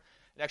for it,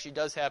 it actually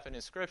does happen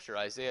in Scripture.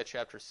 Isaiah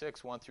chapter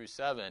 6, 1 through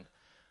 7.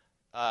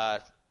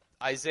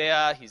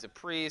 Isaiah, he's a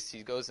priest.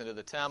 He goes into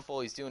the temple.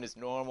 He's doing his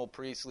normal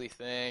priestly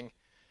thing,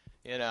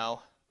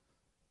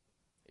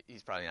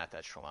 He's probably not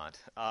that chalant.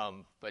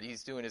 But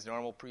he's doing his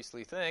normal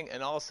priestly thing,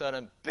 and all of a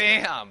sudden,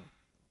 bam!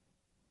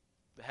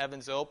 The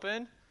heavens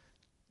open.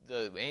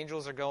 The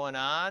angels are going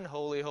on,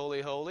 holy,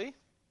 holy, holy.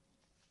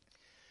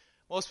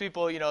 Most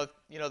people,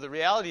 the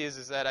reality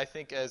is that I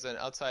think as an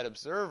outside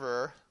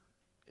observer,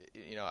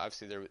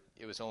 obviously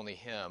it was only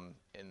him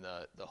in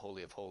the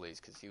Holy of Holies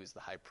because he was the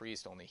high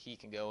priest. Only he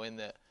can go in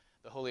the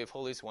Holy of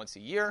Holies once a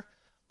year.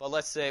 But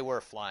let's say we're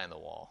a fly on the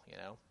wall,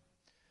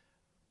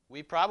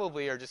 We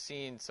probably are just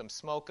seeing some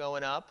smoke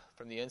going up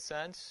from the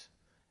incense,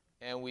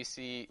 and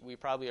we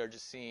probably are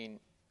just seeing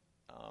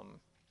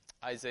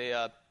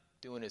Isaiah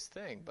doing his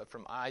thing. But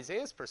from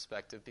Isaiah's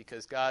perspective,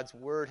 because God's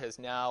word has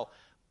now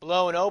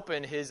blown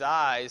open his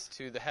eyes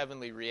to the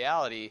heavenly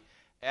reality,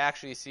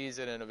 actually sees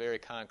it in a very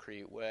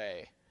concrete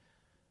way.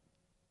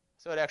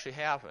 So it actually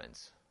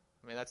happens.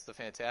 I mean, that's the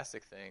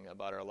fantastic thing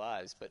about our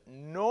lives. But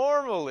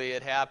normally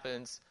it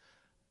happens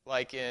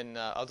like in,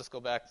 I'll just go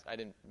back, I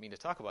didn't mean to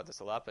talk about this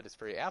a lot, but it's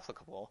very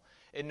applicable.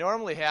 It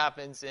normally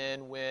happens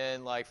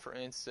when, like, for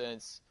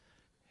instance,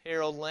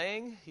 Harold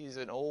Lang, he's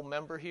an old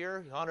member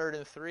here,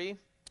 103.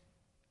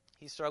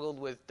 He struggled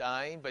with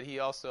dying, but he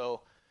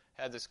also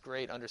had this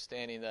great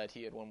understanding that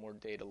he had one more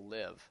day to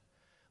live.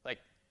 Like,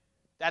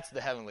 that's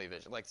the heavenly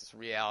vision, like this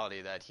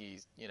reality that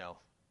he's,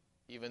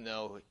 even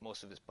though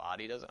most of his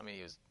body doesn't,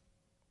 he was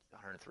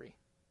 103.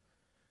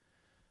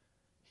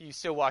 He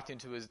still walked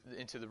into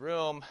the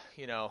room,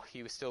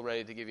 he was still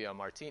ready to give you a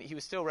martini. He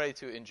was still ready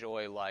to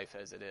enjoy life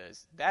as it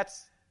is.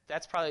 That's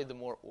probably the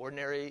more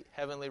ordinary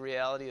heavenly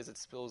reality as it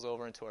spills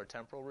over into our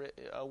temporal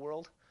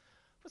world.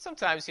 But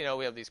sometimes, we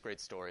have these great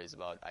stories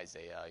about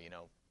Isaiah,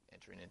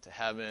 entering into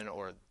heaven,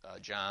 or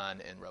John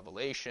in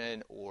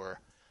Revelation, or,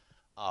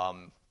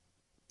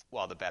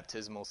 the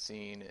baptismal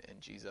scene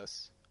in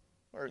Jesus,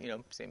 or,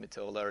 St.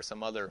 Matilda, or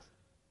some other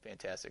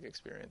fantastic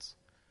experience.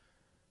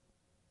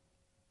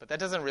 But that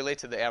doesn't relate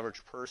to the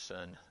average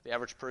person. The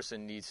average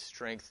person needs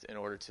strength in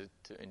order to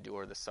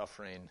endure the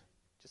suffering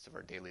just of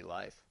our daily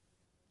life.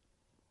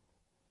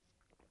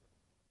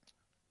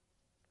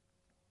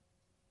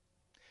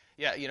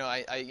 Yeah,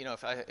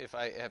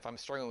 if I'm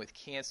struggling with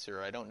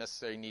cancer, I don't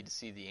necessarily need to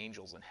see the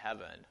angels in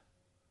heaven.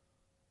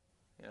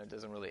 It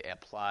doesn't really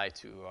apply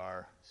to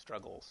our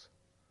struggles.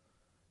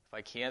 If I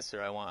have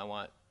cancer, I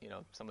want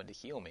someone to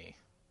heal me,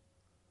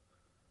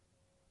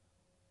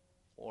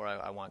 or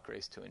I want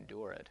grace to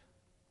endure it.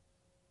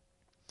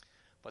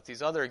 But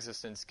these other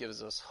existence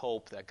gives us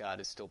hope that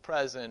God is still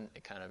present.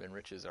 It kind of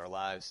enriches our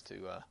lives to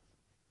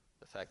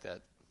the fact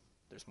that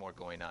there's more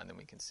going on than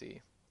we can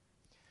see.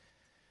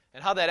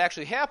 And how that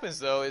actually happens,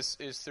 though, is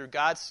through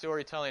God's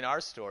story telling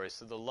our story.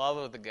 So the love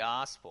of the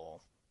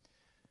gospel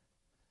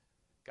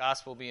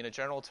being a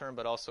general term,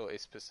 but also a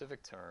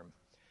specific term.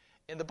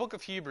 In the book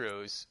of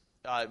Hebrews,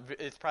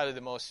 it's probably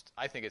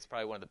it's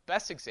probably one of the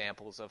best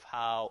examples of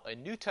how a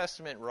New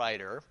Testament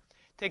writer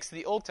takes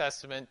the Old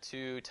Testament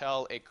to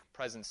tell a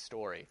present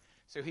story.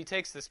 So he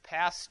takes this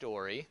past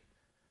story,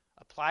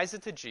 applies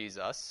it to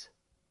Jesus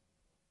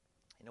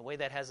in a way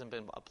that hasn't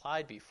been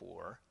applied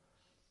before,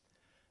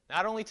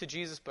 not only to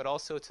Jesus, but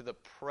also to the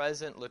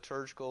present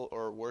liturgical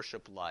or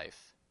worship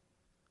life.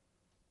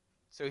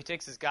 So he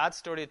takes his God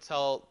story to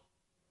tell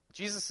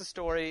Jesus'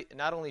 story,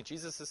 not only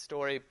Jesus'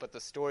 story, but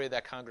the story of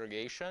that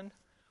congregation,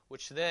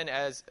 which then,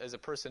 as a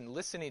person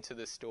listening to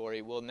this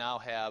story, will now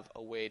have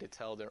a way to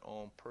tell their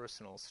own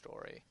personal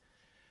story.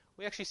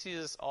 We actually see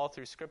this all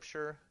through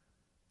Scripture.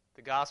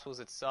 The Gospels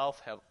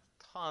itself have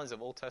tons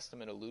of Old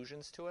Testament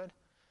allusions to it.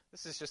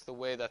 This is just the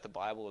way that the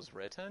Bible is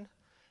written.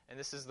 And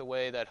this is the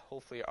way that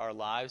hopefully our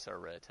lives are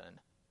written.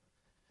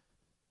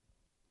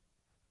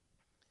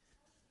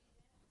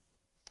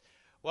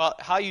 Well,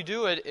 how you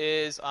do it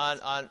is on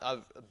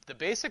the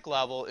basic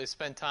level is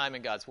spend time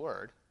in God's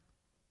Word.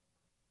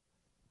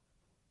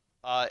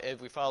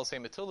 If we follow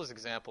St. Matilda's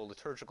example,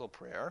 liturgical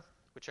prayer,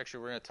 which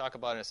actually we're going to talk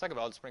about in a second,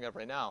 but I'll just bring it up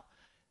right now.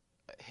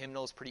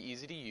 Hymnal is pretty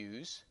easy to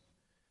use.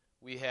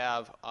 We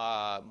have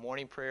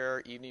morning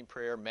prayer, evening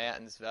prayer,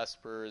 matins,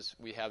 vespers.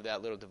 We have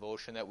that little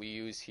devotion that we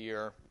use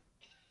here.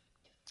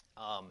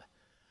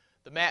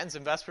 The Matins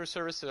and Vesper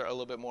services are a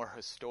little bit more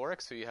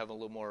historic, so you have a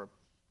little more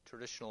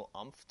traditional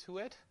umph to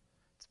it.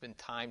 It's been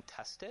time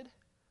tested.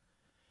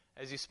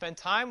 As you spend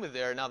time with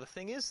there, now the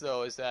thing is,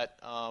 though, is that,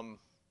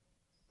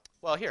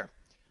 here,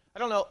 I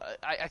don't know,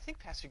 I think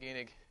Pastor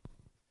Gainig,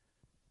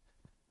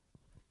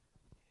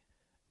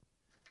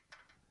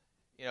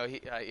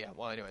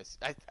 anyways,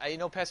 I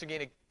know Pastor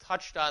Gainig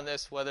touched on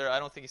this, I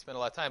don't think he spent a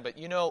lot of time, but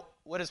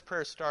what does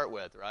prayer start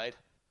with, right?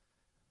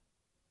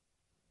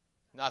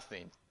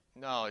 Nothing.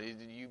 No,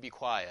 you be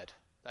quiet.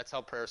 That's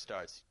how prayer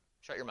starts.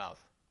 Shut your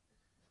mouth.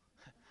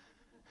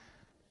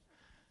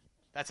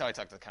 That's how I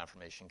talk to the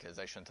confirmation kids.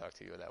 I shouldn't talk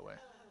to you that way.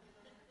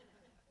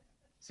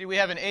 See, we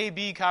have an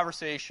A-B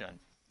conversation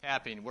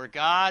happening where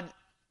God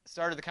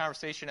started the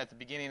conversation at the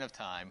beginning of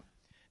time.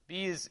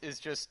 B is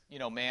just,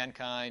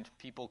 mankind,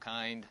 people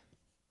kind.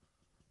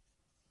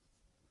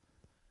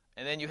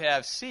 And then you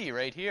have C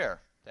right here.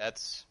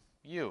 That's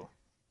you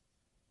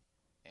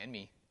and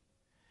me.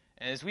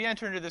 And as we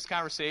enter into this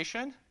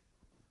conversation,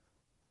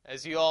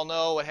 As you all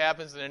know, what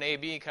happens in an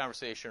A-B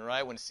conversation,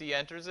 right? When C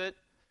enters it,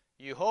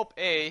 you hope,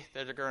 A,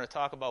 that they're going to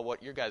talk about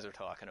what you guys are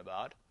talking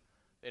about.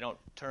 They don't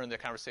turn the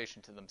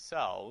conversation to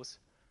themselves.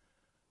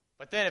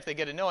 But then if they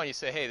get a no and you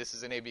say, hey, this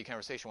is an A-B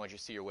conversation, why don't you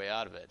see your way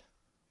out of it?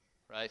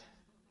 Right?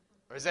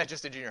 Or is that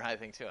just a junior high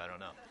thing too? I don't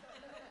know.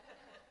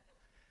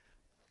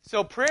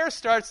 So prayer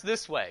starts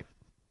this way.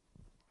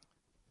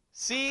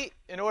 C,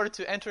 in order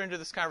to enter into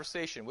this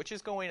conversation, which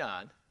is going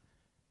on,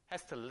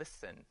 has to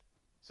listen.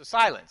 So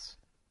silence,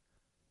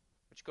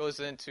 which goes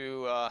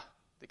into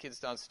the kids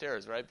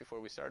downstairs, right, before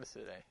we started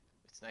today.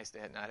 It's nice to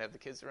not have the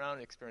kids around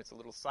and experience a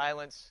little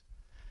silence.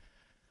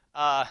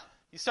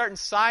 You start in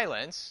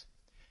silence,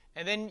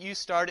 and then you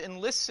start in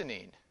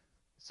listening.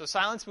 So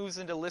silence moves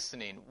into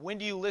listening. When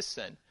do you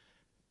listen?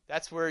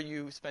 That's where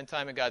you spend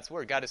time in God's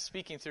Word. God is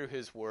speaking through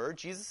His Word.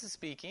 Jesus is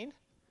speaking.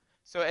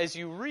 So as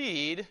you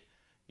read,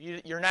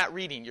 you're not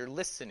reading, you're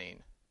listening.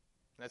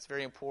 That's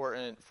very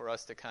important for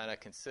us to kind of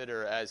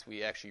consider as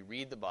we actually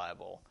read the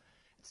Bible.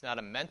 It's not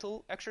a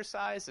mental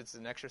exercise, it's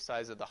an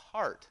exercise of the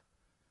heart.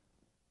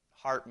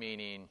 Heart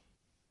meaning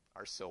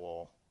our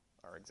soul,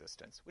 our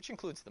existence, which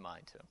includes the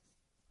mind too.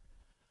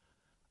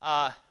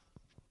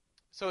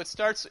 So it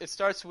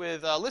starts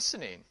with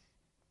listening,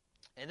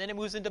 and then it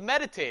moves into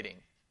meditating,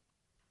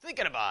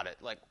 thinking about it.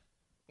 Like,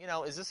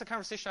 is this a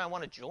conversation I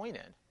want to join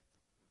in?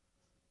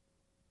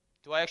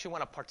 Do I actually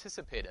want to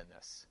participate in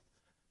this?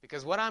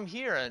 Because what I'm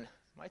hearing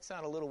might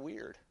sound a little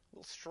weird, a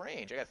little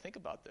strange. I got to think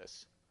about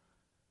this.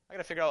 I got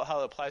to figure out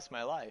how it applies to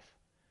my life.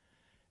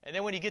 And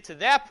then when you get to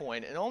that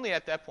point, and only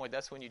at that point,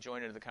 that's when you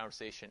join into the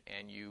conversation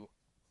and you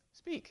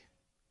speak.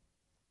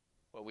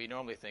 What we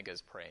normally think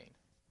is praying.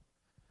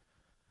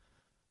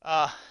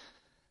 And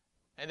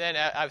then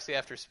obviously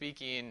after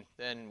speaking,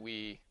 then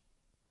we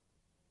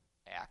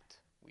act.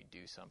 We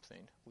do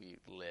something. We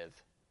live.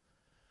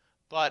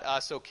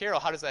 But so Carol,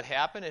 how does that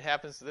happen? It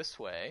happens this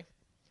way.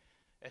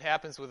 It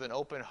happens with an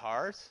open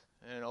heart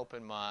and an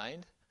open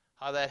mind.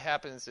 How that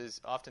happens is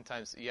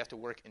oftentimes you have to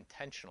work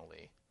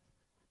intentionally.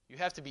 You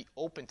have to be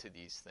open to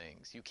these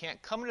things. You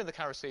can't come into the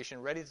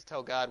conversation ready to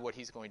tell God what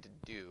He's going to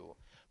do.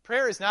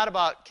 Prayer is not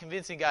about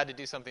convincing God to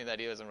do something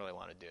that He doesn't really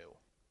want to do,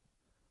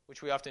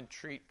 which we often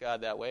treat God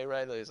that way,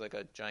 right? He's like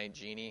a giant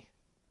genie,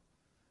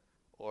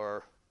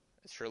 or,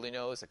 as Shirley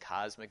knows, a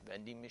cosmic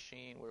vending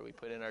machine where we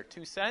put in our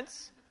 2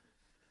 cents.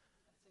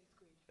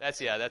 That's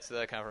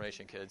the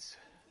confirmation, kids.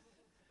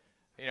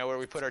 Where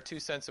we put our 2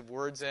 cents of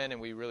words in and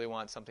we really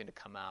want something to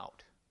come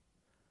out.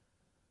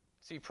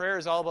 See, prayer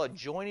is all about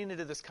joining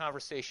into this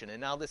conversation. And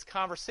now this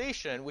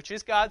conversation, which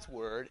is God's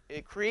Word,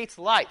 it creates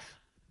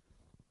life.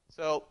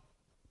 So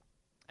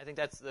I think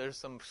there's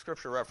some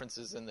scripture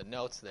references in the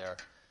notes there.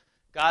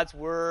 God's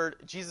Word,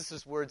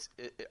 Jesus' words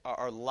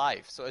are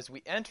life. So as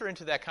we enter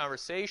into that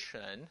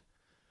conversation,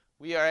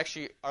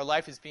 our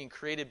life is being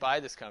created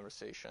by this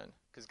conversation.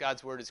 Because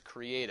God's Word is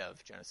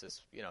creative.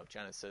 Genesis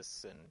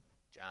and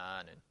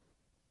John and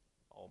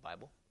all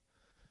Bible.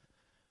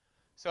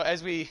 So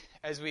as we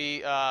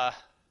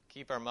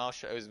keep our mouth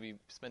shut, as we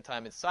spend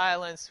time in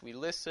silence, we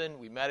listen,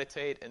 we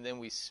meditate, and then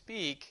we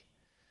speak,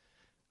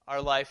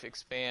 our life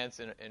expands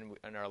and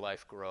our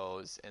life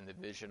grows, and the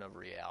vision of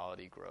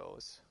reality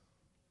grows.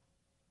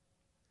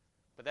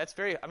 But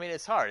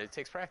it's hard. It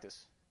takes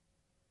practice.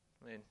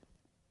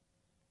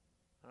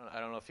 I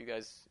don't know if you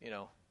guys,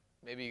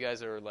 maybe you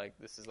guys are like,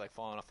 this is like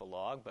falling off a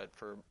log, but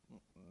for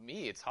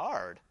me, it's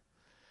hard.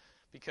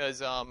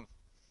 Because, I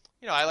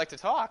like to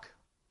talk.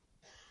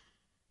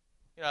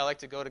 I like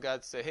to go to God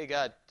and say, hey,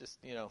 God, just,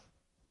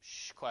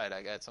 shh, quiet,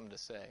 I got something to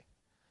say.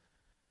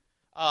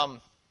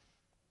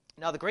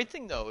 Now, the great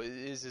thing, though,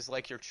 is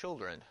like your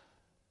children.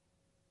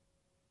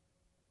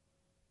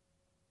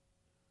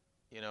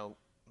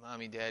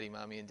 Mommy, daddy,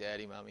 mommy and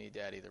daddy,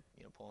 they're,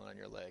 pulling on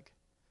your leg.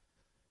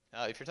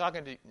 Now, if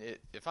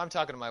I'm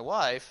talking to my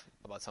wife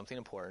about something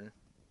important,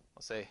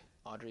 I'll say,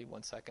 Audrey,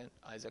 1 second,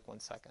 Isaac, 1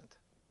 second.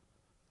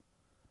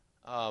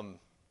 And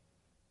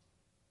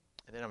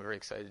then I'm very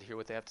excited to hear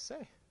what they have to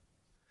say.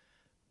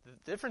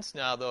 The difference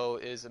now, though,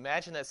 is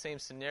imagine that same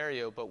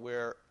scenario, but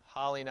where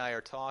Holly and I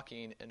are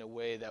talking in a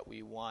way that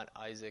we want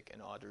Isaac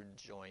and Audrey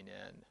to join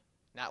in.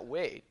 Not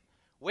wait.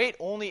 Wait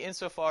only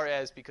insofar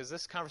as, because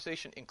this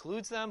conversation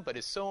includes them, but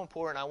is so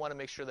important, I want to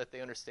make sure that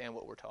they understand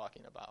what we're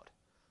talking about,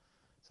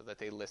 so that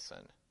they listen.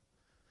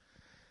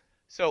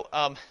 So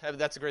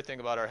that's a great thing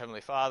about our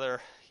Heavenly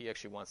Father. He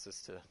actually wants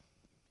us to,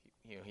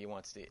 He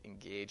wants to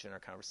engage in our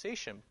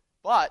conversation,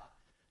 but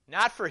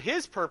not for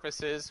His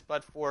purposes,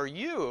 but for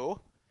you.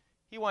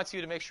 He wants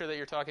you to make sure that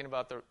you're talking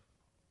about the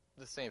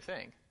same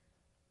thing.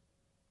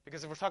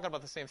 Because if we're talking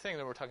about the same thing,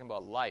 then we're talking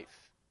about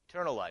life,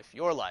 eternal life,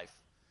 your life,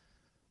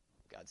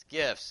 God's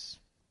gifts,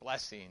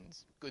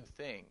 blessings, good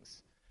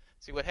things.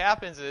 See, what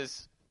happens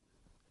is,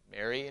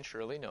 Mary and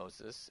Shirley knows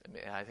this, and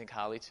I think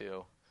Holly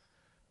too,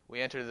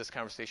 we enter this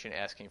conversation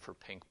asking for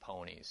pink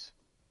ponies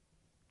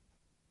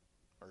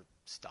or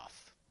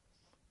stuff.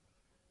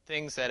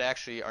 Things that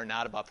actually are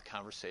not about the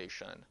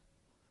conversation.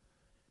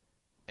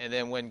 And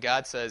then when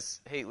God says,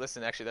 hey,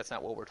 listen, actually that's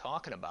not what we're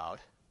talking about,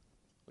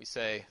 we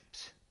say,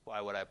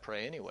 why would I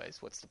pray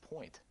anyways? What's the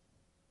point?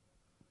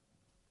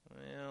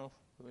 Well,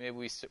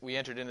 maybe we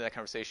entered into that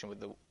conversation with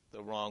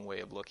the wrong way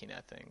of looking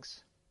at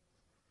things.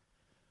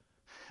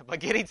 But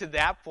getting to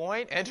that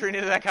point, entering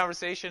into that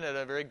conversation in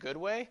a very good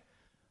way,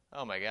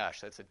 oh my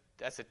gosh,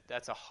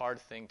 that's a hard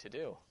thing to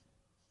do.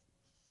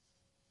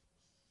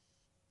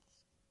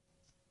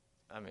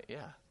 I mean,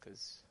 yeah,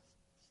 because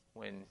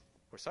when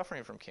we're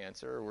suffering from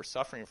cancer or we're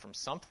suffering from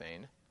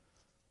something,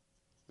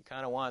 we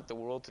kind of want the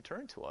world to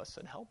turn to us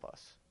and help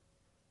us,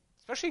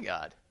 especially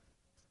God.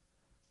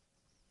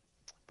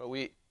 But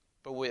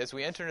as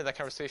we enter into that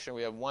conversation,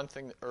 we have one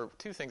thing or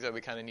two things that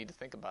we kind of need to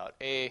think about.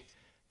 A,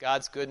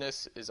 God's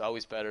goodness is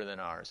always better than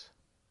ours.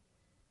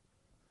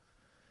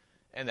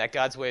 And that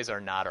God's ways are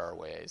not our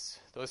ways.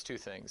 Those two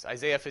things.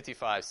 Isaiah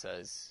 55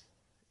 says,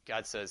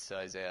 God says to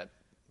Isaiah,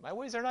 my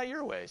ways are not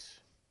your ways.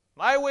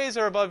 My ways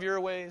are above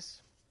your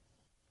ways,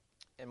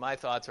 and my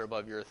thoughts are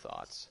above your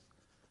thoughts.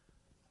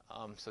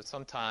 So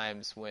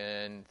sometimes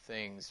when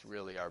things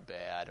really are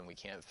bad and we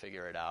can't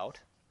figure it out,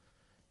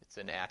 it's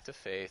an act of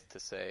faith to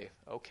say,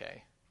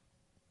 okay.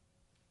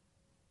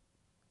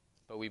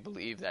 But we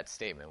believe that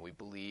statement. We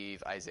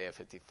believe Isaiah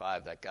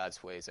 55, that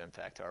God's ways, in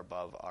fact, are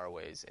above our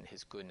ways, and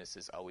his goodness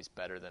is always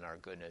better than our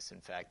goodness.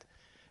 In fact,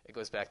 it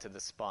goes back to the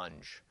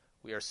sponge.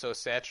 We are so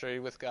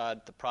saturated with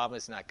God. The problem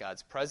is not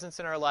God's presence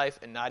in our life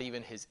and not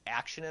even his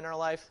action in our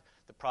life.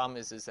 The problem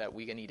is that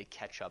we need to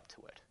catch up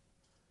to it.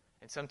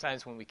 And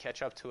sometimes when we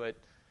catch up to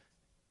it,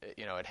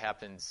 it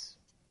happens,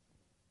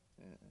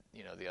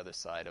 the other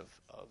side of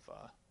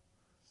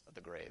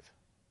the grave.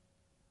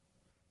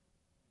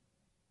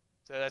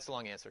 So that's a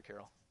long answer,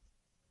 Carol.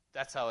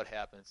 That's how it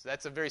happens.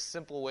 That's a very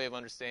simple way of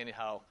understanding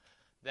how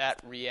that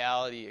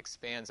reality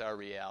expands our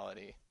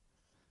reality.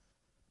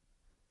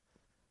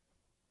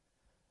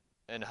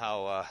 And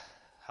how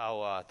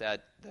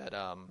that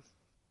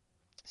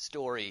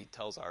story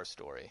tells our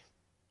story.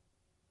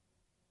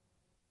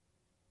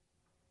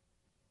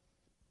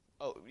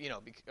 Oh,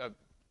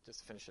 just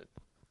to finish it,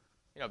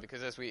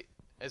 because as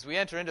we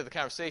enter into the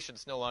conversation,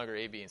 it's no longer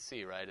A, B, and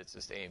C, right? It's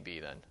just A and B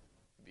then,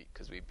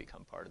 because we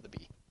become part of the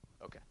B.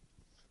 Okay.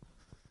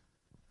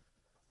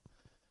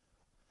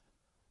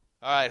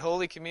 All right,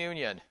 Holy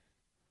Communion.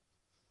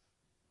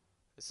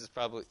 This is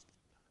probably.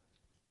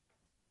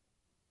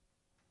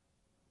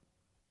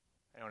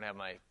 I don't have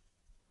my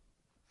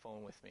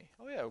phone with me.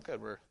 Oh yeah,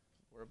 good. We're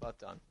about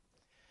done.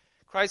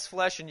 Christ's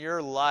flesh in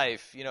your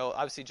life.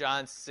 Obviously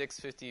John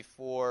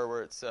 6:54,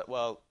 where it's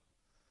I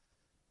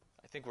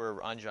think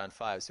we're on John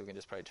 5, so we can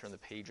just probably turn the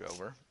page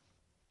over.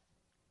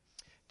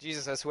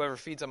 Jesus says, "Whoever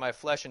feeds on my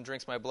flesh and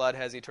drinks my blood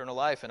has eternal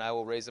life, and I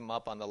will raise him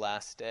up on the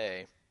last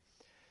day."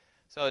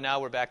 So now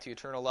we're back to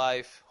eternal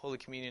life. Holy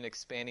Communion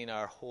expanding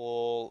our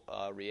whole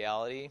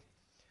reality.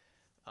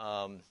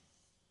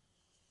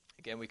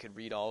 Again, we could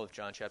read all of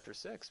John chapter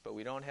 6, but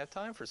we don't have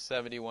time for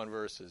 71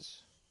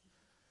 verses.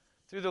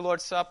 Through the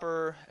Lord's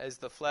Supper, as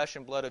the flesh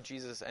and blood of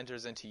Jesus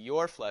enters into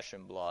your flesh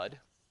and blood,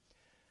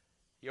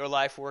 your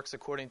life works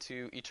according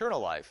to eternal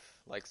life.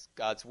 Like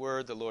God's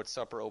Word, the Lord's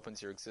Supper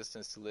opens your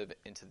existence to live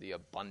into the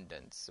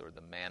abundance or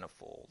the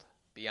manifold,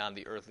 beyond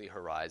the earthly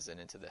horizon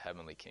into the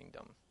heavenly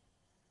kingdom.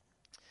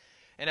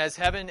 And as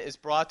heaven is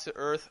brought to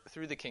earth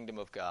through the kingdom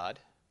of God,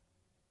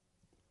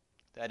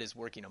 that is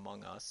working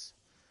among us,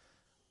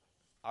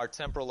 our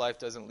temporal life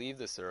doesn't leave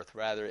this earth.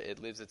 Rather,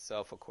 it lives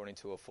itself according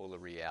to a fuller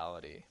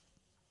reality.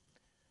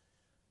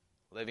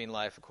 Living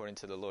life according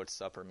to the Lord's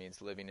Supper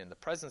means living in the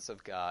presence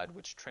of God,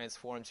 which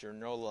transforms your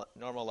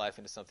normal life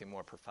into something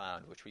more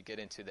profound, which we get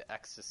into the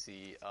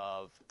ecstasy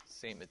of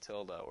St.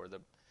 Matilda, or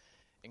the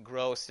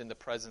engrossed in the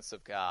presence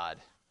of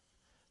God.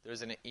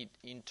 There's an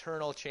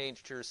internal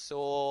change to your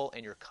soul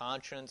and your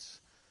conscience,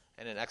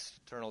 and an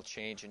external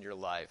change in your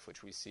life,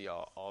 which we see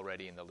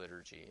already in the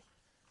liturgy.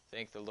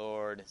 Thank the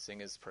Lord, sing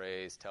his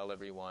praise, tell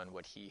everyone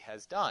what he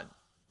has done.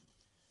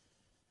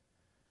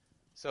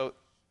 So,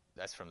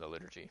 that's from the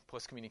liturgy.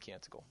 Post-communion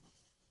canticle.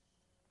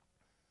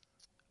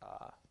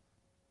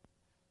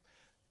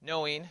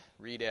 Knowing,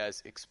 read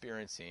as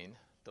experiencing,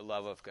 the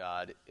love of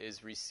God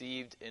is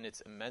received in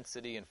its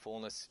immensity and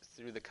fullness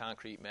through the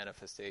concrete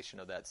manifestation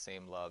of that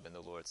same love in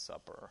the Lord's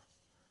Supper.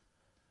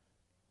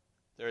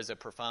 There is a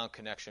profound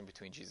connection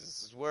between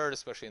Jesus' word,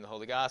 especially in the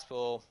Holy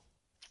Gospel.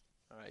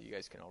 All right, you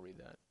guys can all read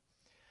that.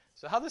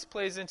 So how this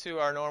plays into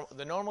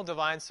the normal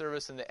divine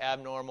service and the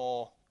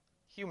abnormal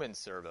human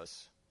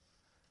service.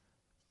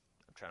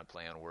 I'm trying to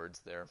play on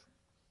words there.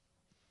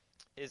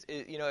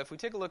 If we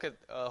take a look at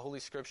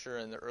Holy Scripture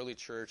in the early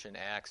church in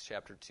Acts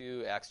chapter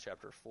 2, Acts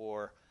chapter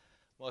 4,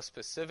 most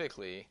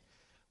specifically,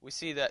 we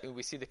see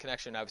the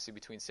connection obviously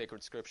between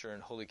sacred Scripture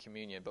and Holy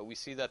Communion, but we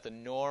see that the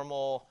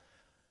normal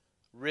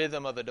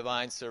rhythm of the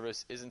divine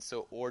service isn't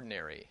so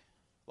ordinary.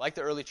 Like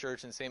the early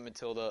church and St.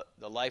 Matilda,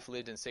 the life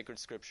lived in sacred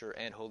Scripture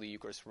and Holy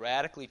Eucharist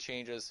radically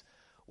changes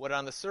what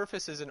on the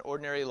surface is an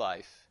ordinary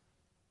life.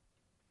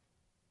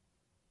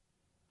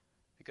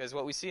 Because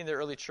what we see in the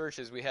early church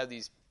is we have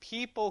these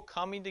people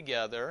coming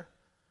together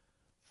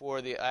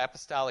for the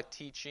apostolic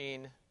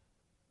teaching,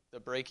 the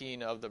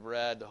breaking of the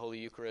bread, the Holy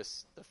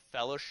Eucharist, the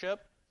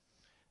fellowship.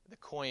 the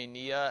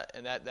koinonia,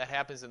 and that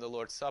happens in the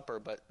Lord's Supper,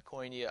 but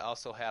koinonia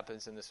also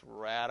happens in this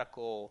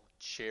radical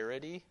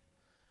charity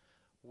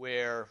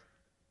where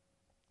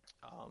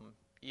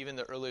even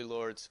the early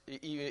lords,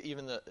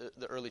 even the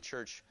early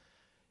church,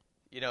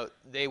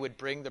 they would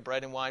bring the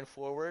bread and wine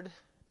forward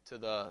to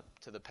the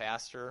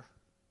pastor,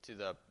 to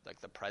the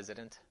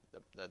president,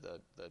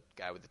 the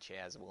guy with the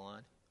chasuble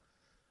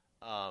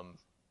on.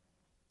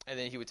 And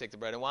then he would take the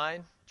bread and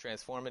wine,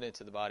 transform it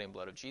into the body and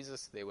blood of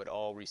Jesus. They would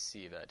all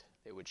receive it.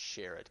 They would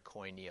share it,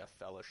 koinonia,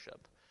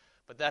 fellowship.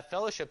 But that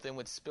fellowship then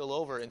would spill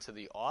over into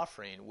the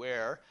offering,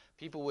 where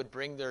people would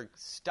bring their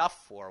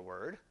stuff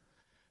forward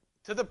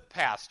to the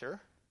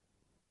pastor,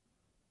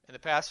 and the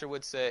pastor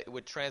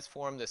would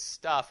transform the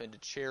stuff into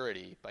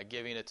charity by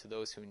giving it to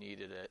those who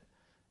needed it.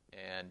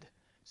 And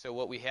so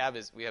what we have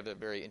is a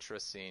very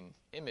interesting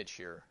image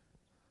here.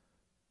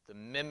 The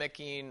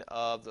mimicking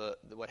of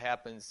what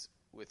happens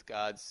with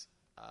God's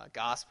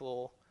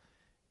gospel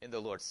in the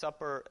Lord's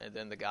Supper, and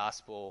then the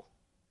gospel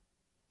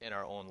in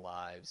our own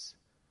lives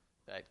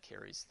that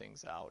carries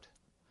things out.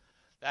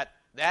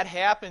 That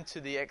happened to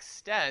the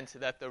extent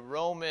that the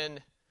Roman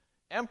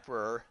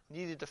emperor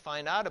needed to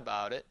find out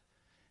about it,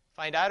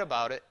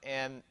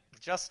 and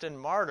Justin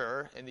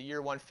Martyr in the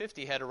year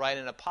 150 had to write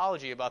an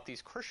apology about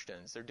these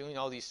Christians. They're doing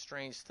all these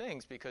strange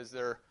things because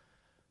they're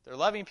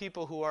loving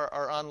people who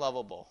are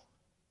unlovable.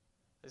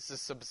 This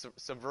is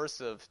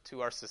subversive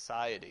to our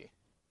society.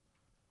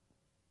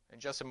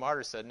 And Justin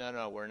Martyr said,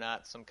 no, we're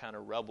not some kind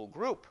of rebel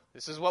group.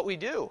 This is what we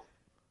do.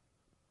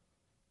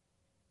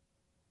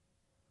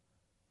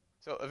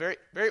 So a very,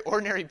 very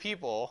ordinary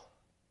people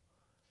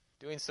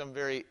doing some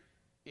very,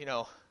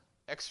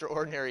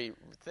 extraordinary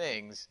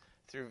things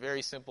through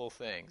very simple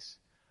things.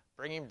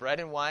 Bringing bread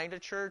and wine to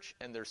church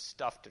and their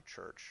stuff to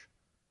church.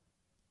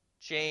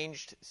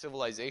 Changed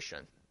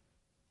civilization.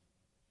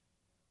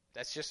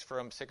 That's just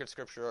from Sacred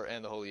Scripture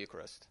and the Holy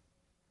Eucharist.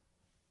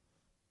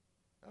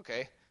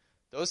 Okay?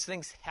 Those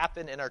things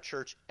happen in our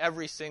church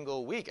every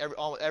single week,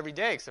 every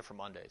day except for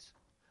Mondays.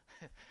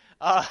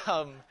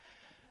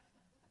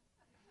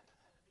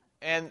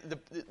 And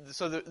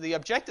the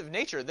objective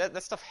nature,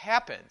 that stuff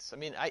happens. I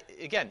mean,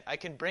 I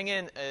can bring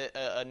in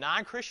a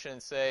non-Christian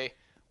and say,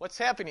 what's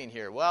happening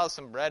here? Well,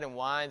 some bread and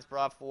wine's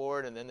brought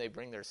forward, and then they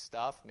bring their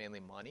stuff,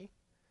 mainly money.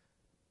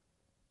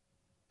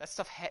 That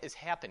stuff is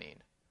happening.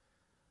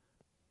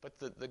 But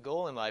the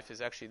goal in life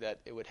is actually that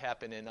it would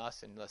happen in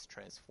us and thus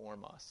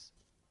transform us.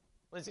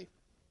 Lindsay?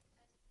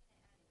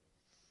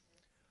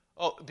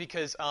 Oh,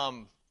 because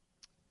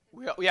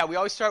we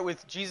always start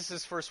with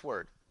Jesus' first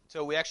word.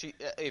 So we actually,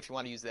 if you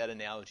want to use that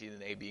analogy in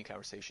an A-B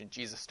conversation,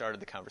 Jesus started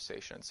the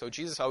conversation. So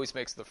Jesus always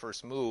makes the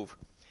first move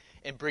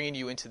in bringing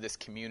you into this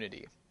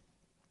community.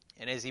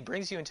 And as he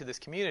brings you into this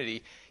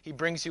community, he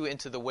brings you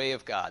into the way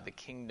of God, the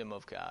kingdom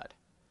of God.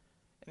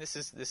 And this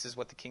is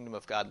what the kingdom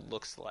of God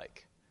looks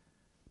like.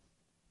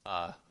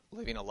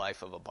 Living a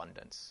life of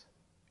abundance.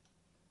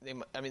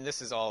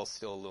 This is all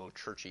still a little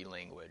churchy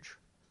language.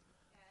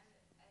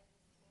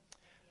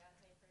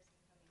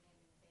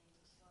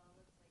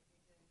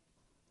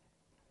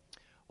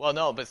 Well,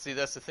 no, but see,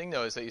 that's the thing,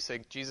 though, is that you say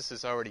Jesus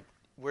is already.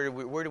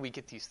 Where do we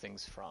get these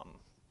things from?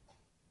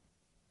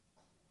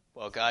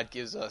 Well, God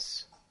gives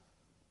us,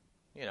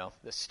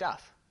 the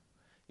stuff.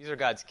 These are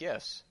God's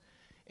gifts,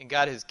 and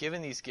God has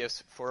given these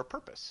gifts for a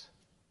purpose,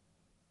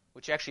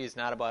 which actually is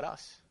not about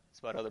us. It's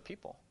about other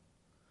people.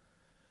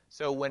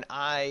 So when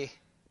I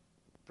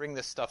bring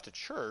this stuff to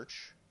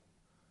church,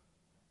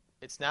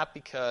 it's not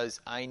because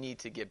I need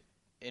to get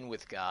in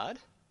with God.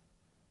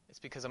 It's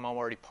because I'm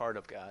already part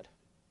of God.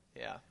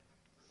 Yeah.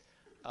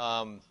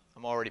 I'm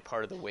already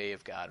part of the way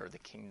of God or the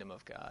kingdom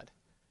of God.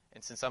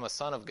 And since I'm a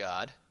son of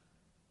God,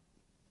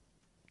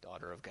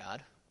 daughter of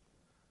God,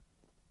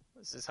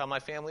 this is how my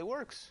family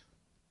works.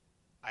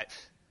 I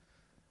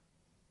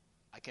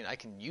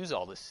can use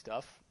all this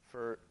stuff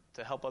to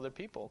help other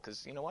people,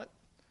 because you know what?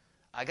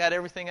 I got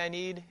everything I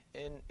need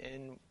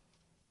in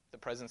the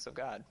presence of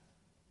God,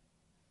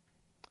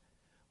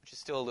 which is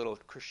still a little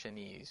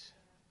Christianese.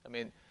 I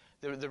mean,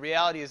 the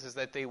reality is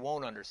that they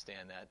won't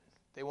understand that.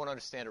 They won't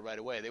understand it right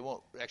away. They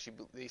won't actually.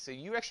 They say,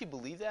 "You actually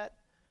believe that?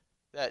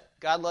 That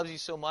God loves you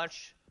so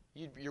much,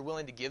 you're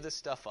willing to give this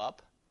stuff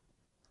up?"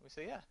 We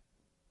say, "Yeah."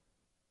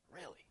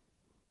 Really?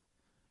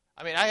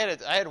 I mean, I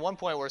had one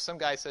point where some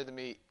guy said to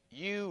me,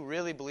 "You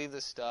really believe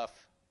this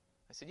stuff?"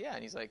 I said, "Yeah,"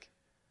 and he's like,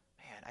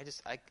 "Man,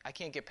 I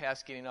can't get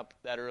past getting up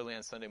that early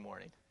on Sunday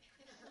morning."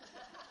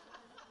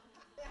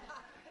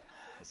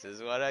 This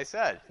is what I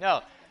said.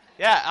 No,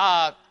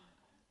 yeah.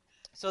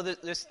 So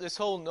this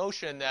whole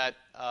notion that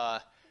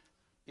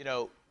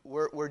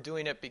we're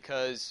doing it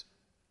because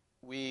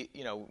we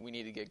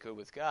need to get good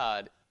with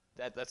God.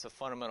 That's a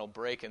fundamental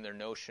break in their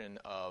notion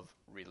of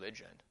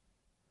religion.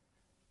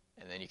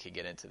 And then you can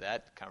get into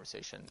that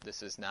conversation.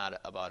 This is not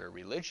about a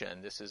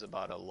religion. This is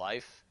about a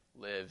life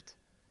lived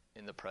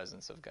in the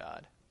presence of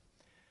God.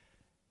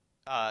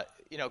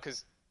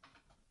 Because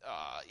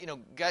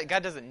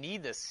God doesn't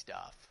need this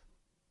stuff.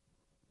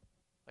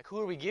 Like, who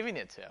are we giving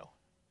it to?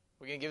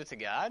 We're going to give it to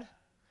God?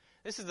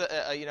 This is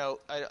the,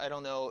 I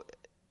don't know.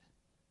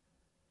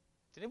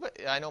 Did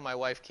anybody? I know my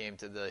wife came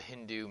to the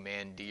Hindu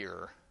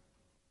Mandir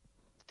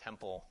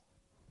temple.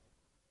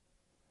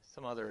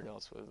 Some other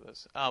adults with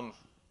this.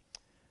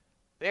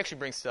 They actually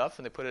bring stuff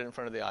and they put it in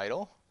front of the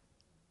idol,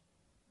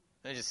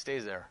 and it just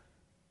stays there.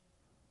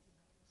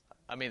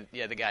 I mean,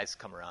 yeah, the guys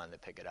come around and they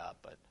pick it up,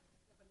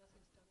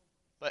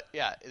 but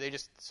yeah, they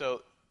just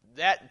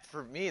that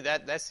for me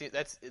that's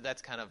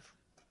kind of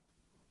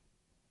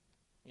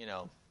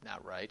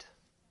not right.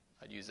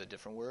 I'd use a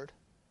different word.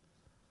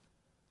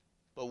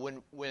 But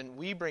when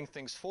we bring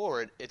things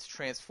forward, it's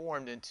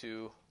transformed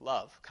into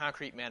love,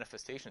 concrete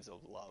manifestations of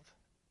love.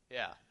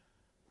 Yeah.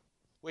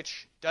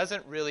 Which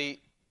doesn't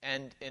really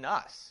end in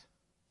us.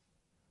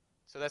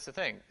 So that's the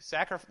thing.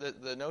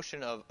 The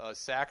notion of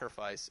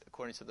sacrifice,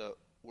 according to the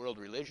world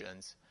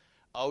religions,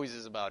 always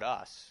is about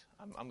us.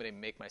 I'm going to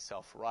make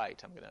myself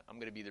right. I'm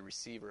going to be the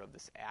receiver of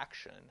this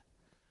action.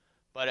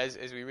 But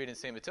as we read in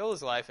St.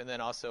 Matilda's life, and then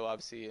also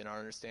obviously in our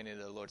understanding of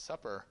the Lord's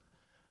Supper,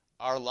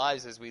 our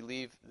lives as we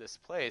leave this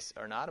place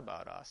are not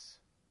about us.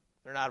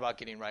 They're not about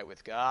getting right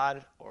with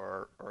God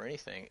or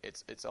anything.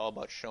 It's all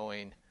about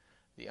showing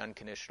the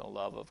unconditional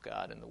love of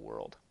God in the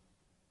world.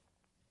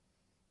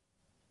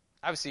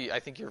 Obviously, I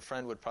think your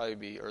friend would probably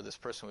be, or this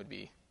person would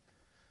be,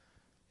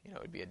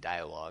 it'd be a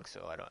dialogue.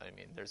 So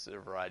there's a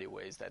variety of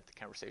ways that the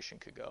conversation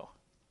could go.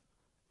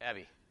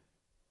 Abby.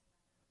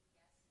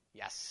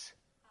 Yes.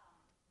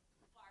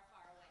 Far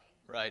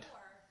away. Right. Or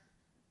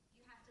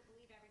you have to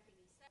believe everything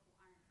he said who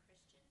aren't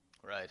Christian.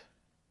 Right.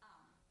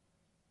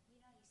 You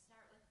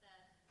start with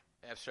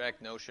the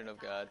abstract notion of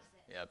God.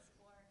 Yep.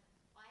 Or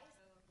why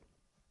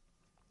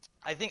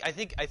is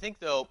I think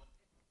though,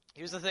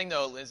 here's the thing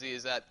though, Lindsay,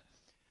 is that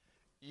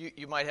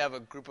you might have a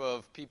group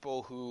of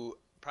people who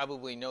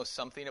probably know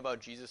something about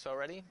Jesus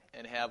already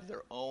and have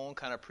their own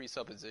kind of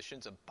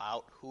presuppositions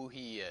about who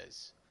he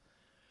is.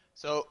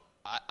 So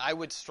I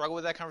would struggle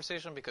with that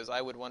conversation because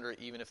I would wonder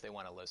even if they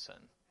want to listen.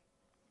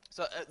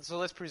 So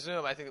let's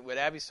presume, I think what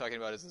Abby's talking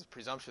about is this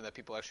presumption that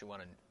people actually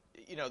want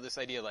to, this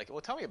idea like, well,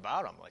 tell me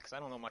about him, because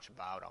I don't know much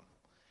about him.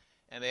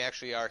 And they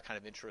actually are kind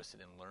of interested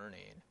in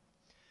learning.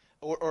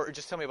 Or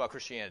just tell me about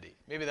Christianity.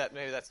 Maybe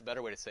that's the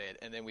better way to say it.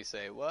 And then we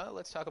say, well,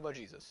 let's talk about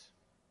Jesus.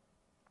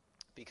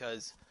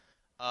 Because,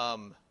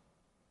 again,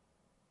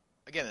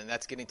 and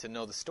that's getting to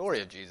know the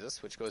story of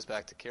Jesus, which goes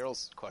back to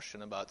Carol's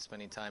question about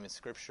spending time in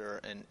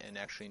Scripture and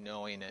actually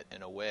knowing it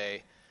in a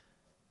way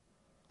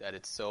that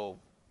it's so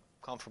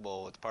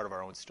comfortable, it's part of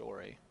our own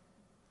story.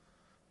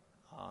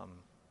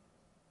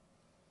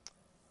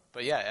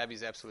 But yeah,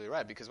 Abby's absolutely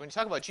right, because when you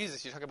talk about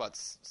Jesus, you talk about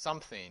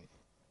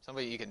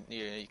somebody you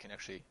can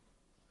actually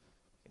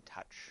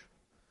touch.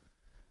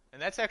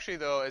 And that's actually,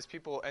 though, as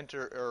people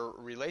enter or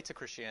relate to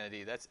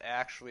Christianity, that's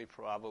actually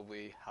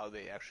probably how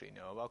they actually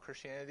know about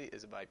Christianity,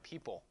 is by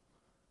people,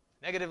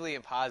 negatively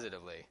and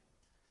positively.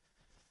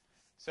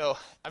 So,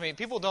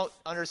 people don't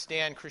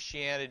understand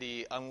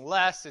Christianity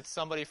unless it's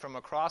somebody from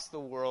across the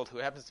world who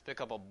happens to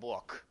pick up a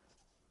book.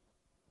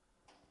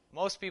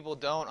 Most people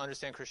don't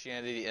understand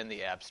Christianity in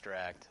the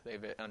abstract. They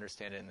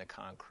understand it in the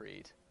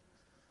concrete.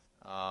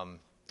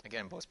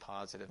 Again, both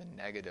positive and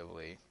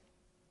negatively.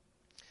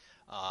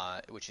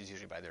 Which is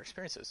usually by their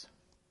experiences.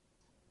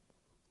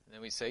 And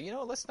then we say,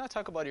 let's not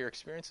talk about your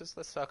experiences.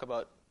 Let's talk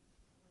about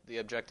the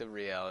objective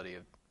reality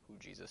of who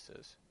Jesus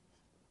is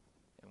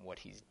and what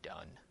he's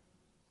done.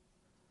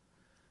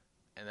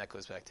 And that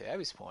goes back to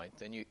Abby's point.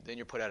 Then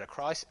you're put at a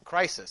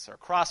crisis or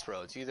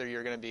crossroads. Either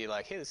you're going to be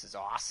like, hey, this is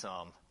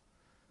awesome.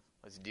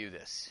 Let's do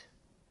this.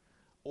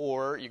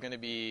 Or you're going to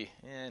be,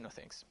 no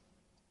thanks.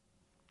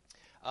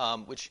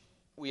 Which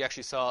we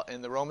actually saw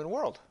in the Roman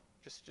world.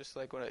 Just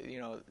like when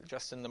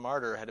Justin the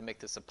Martyr had to make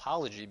this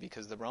apology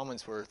because the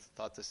Romans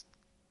thought this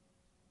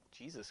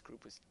Jesus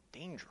group was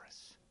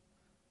dangerous.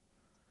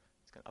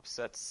 It's going to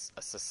upset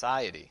a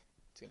society.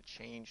 It's going to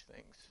change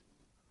things,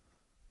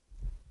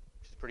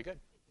 which is pretty good.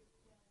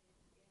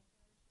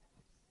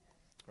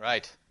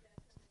 Right.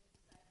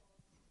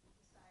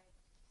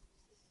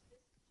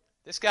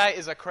 This guy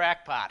is a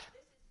crackpot.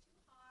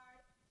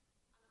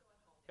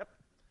 Yep.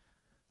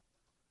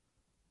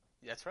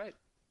 That's right.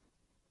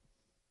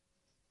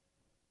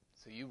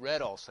 So you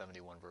read all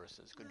 71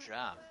 verses. Good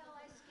job.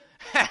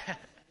 All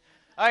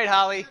right,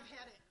 Holly.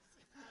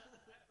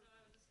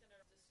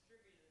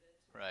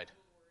 Right.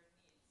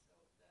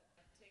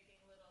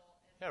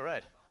 Yeah,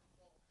 right.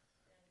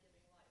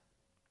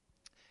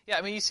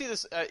 Yeah, you see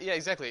this. Yeah,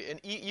 exactly.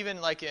 And even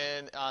like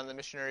on the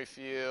missionary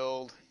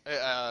field,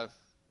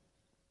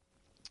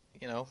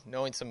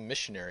 knowing some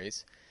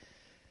missionaries,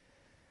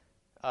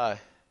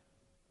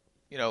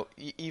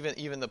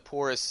 even the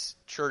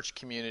poorest church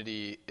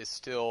community is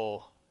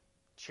still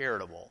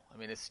charitable.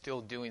 It's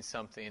still doing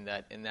something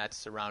that in that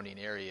surrounding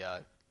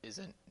area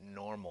isn't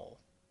normal.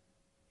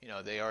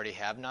 They already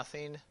have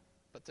nothing,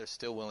 but they're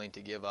still willing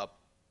to give up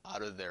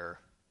out of their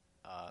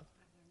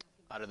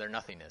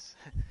nothingness.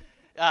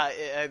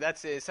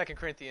 That's 2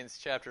 Corinthians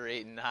chapter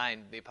 8 and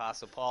 9. The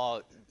Apostle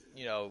Paul,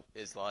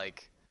 is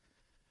like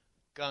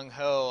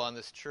gung-ho on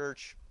this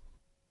church,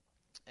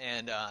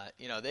 And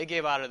they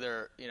gave out of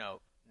their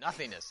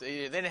nothingness.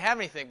 They didn't have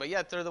anything, but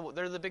yet they're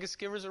the biggest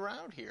givers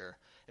around here.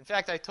 In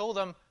fact, I told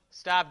them,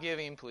 stop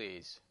giving,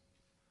 please.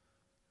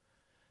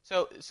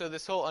 So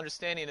this whole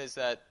understanding is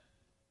that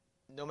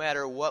no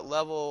matter what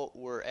level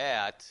we're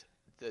at,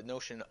 the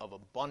notion of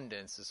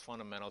abundance is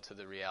fundamental to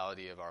the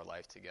reality of our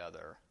life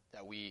together.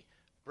 That we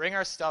bring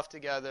our stuff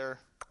together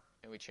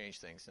and we change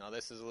things. Now,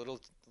 this is a little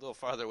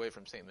farther away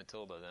from St.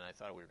 Matilda than I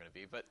thought we were going to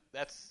be, but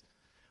that's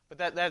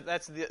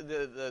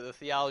the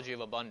theology of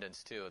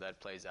abundance too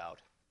that plays out.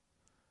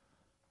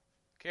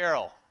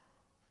 Carol,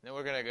 then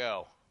we're going to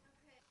go.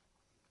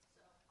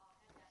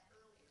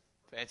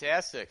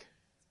 Fantastic.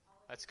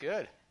 That's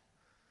good.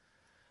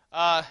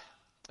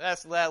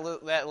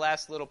 That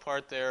last little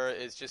part there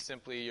is just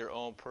simply your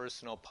own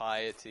personal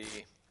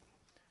piety.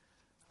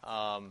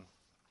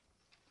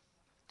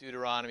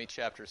 Deuteronomy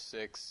chapter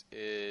 6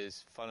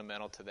 is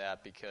fundamental to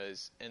that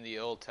because in the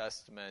Old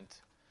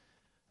Testament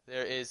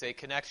there is a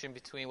connection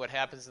between what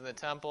happens in the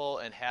temple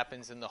and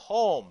happens in the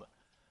home.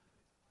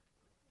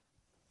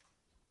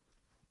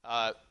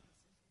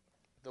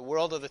 The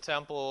world of the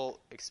temple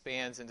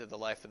expands into the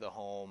life of the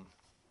home.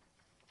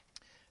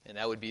 And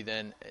that would be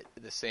then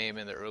the same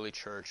in the early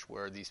church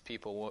where these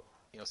people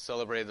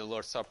celebrated the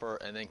Lord's Supper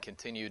and then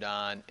continued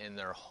on in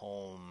their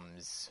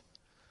homes.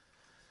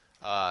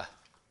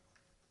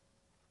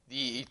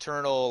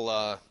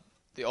 The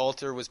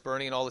altar was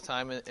burning all the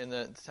time in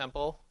the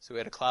temple, so we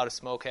had a cloud of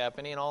smoke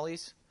happening and all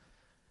these.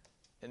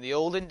 In the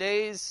olden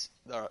days,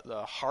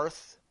 the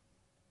hearth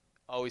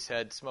always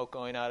had smoke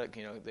going out.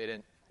 They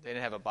didn't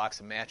have a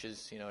box of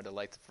matches, to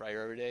light the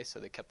fire every day,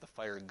 so they kept the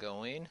fire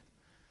going.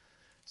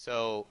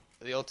 So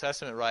the Old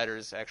Testament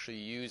writers actually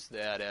used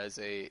that as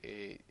a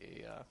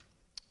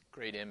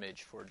great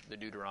image for the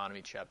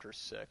Deuteronomy chapter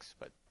 6,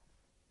 but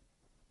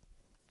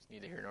it's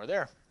neither here nor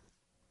there.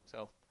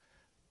 So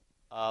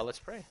let's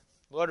pray.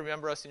 Lord,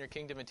 remember us in your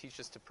kingdom and teach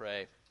us to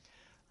pray.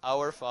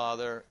 Our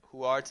Father,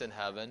 who art in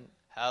heaven,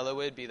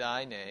 hallowed be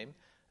thy name.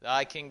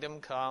 Thy kingdom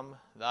come,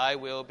 thy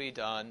will be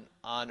done,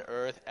 on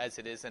earth as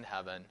it is in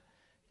heaven.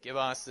 Give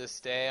us this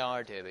day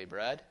our daily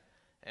bread,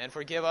 and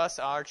forgive us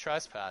our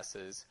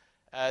trespasses,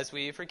 as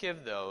we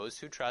forgive those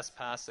who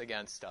trespass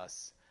against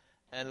us.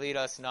 And lead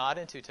us not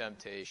into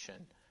temptation,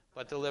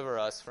 but deliver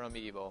us from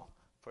evil.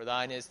 For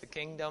thine is the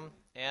kingdom,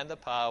 and the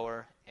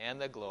power, and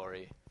the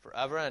glory,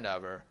 forever and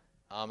ever.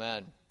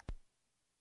 Amen.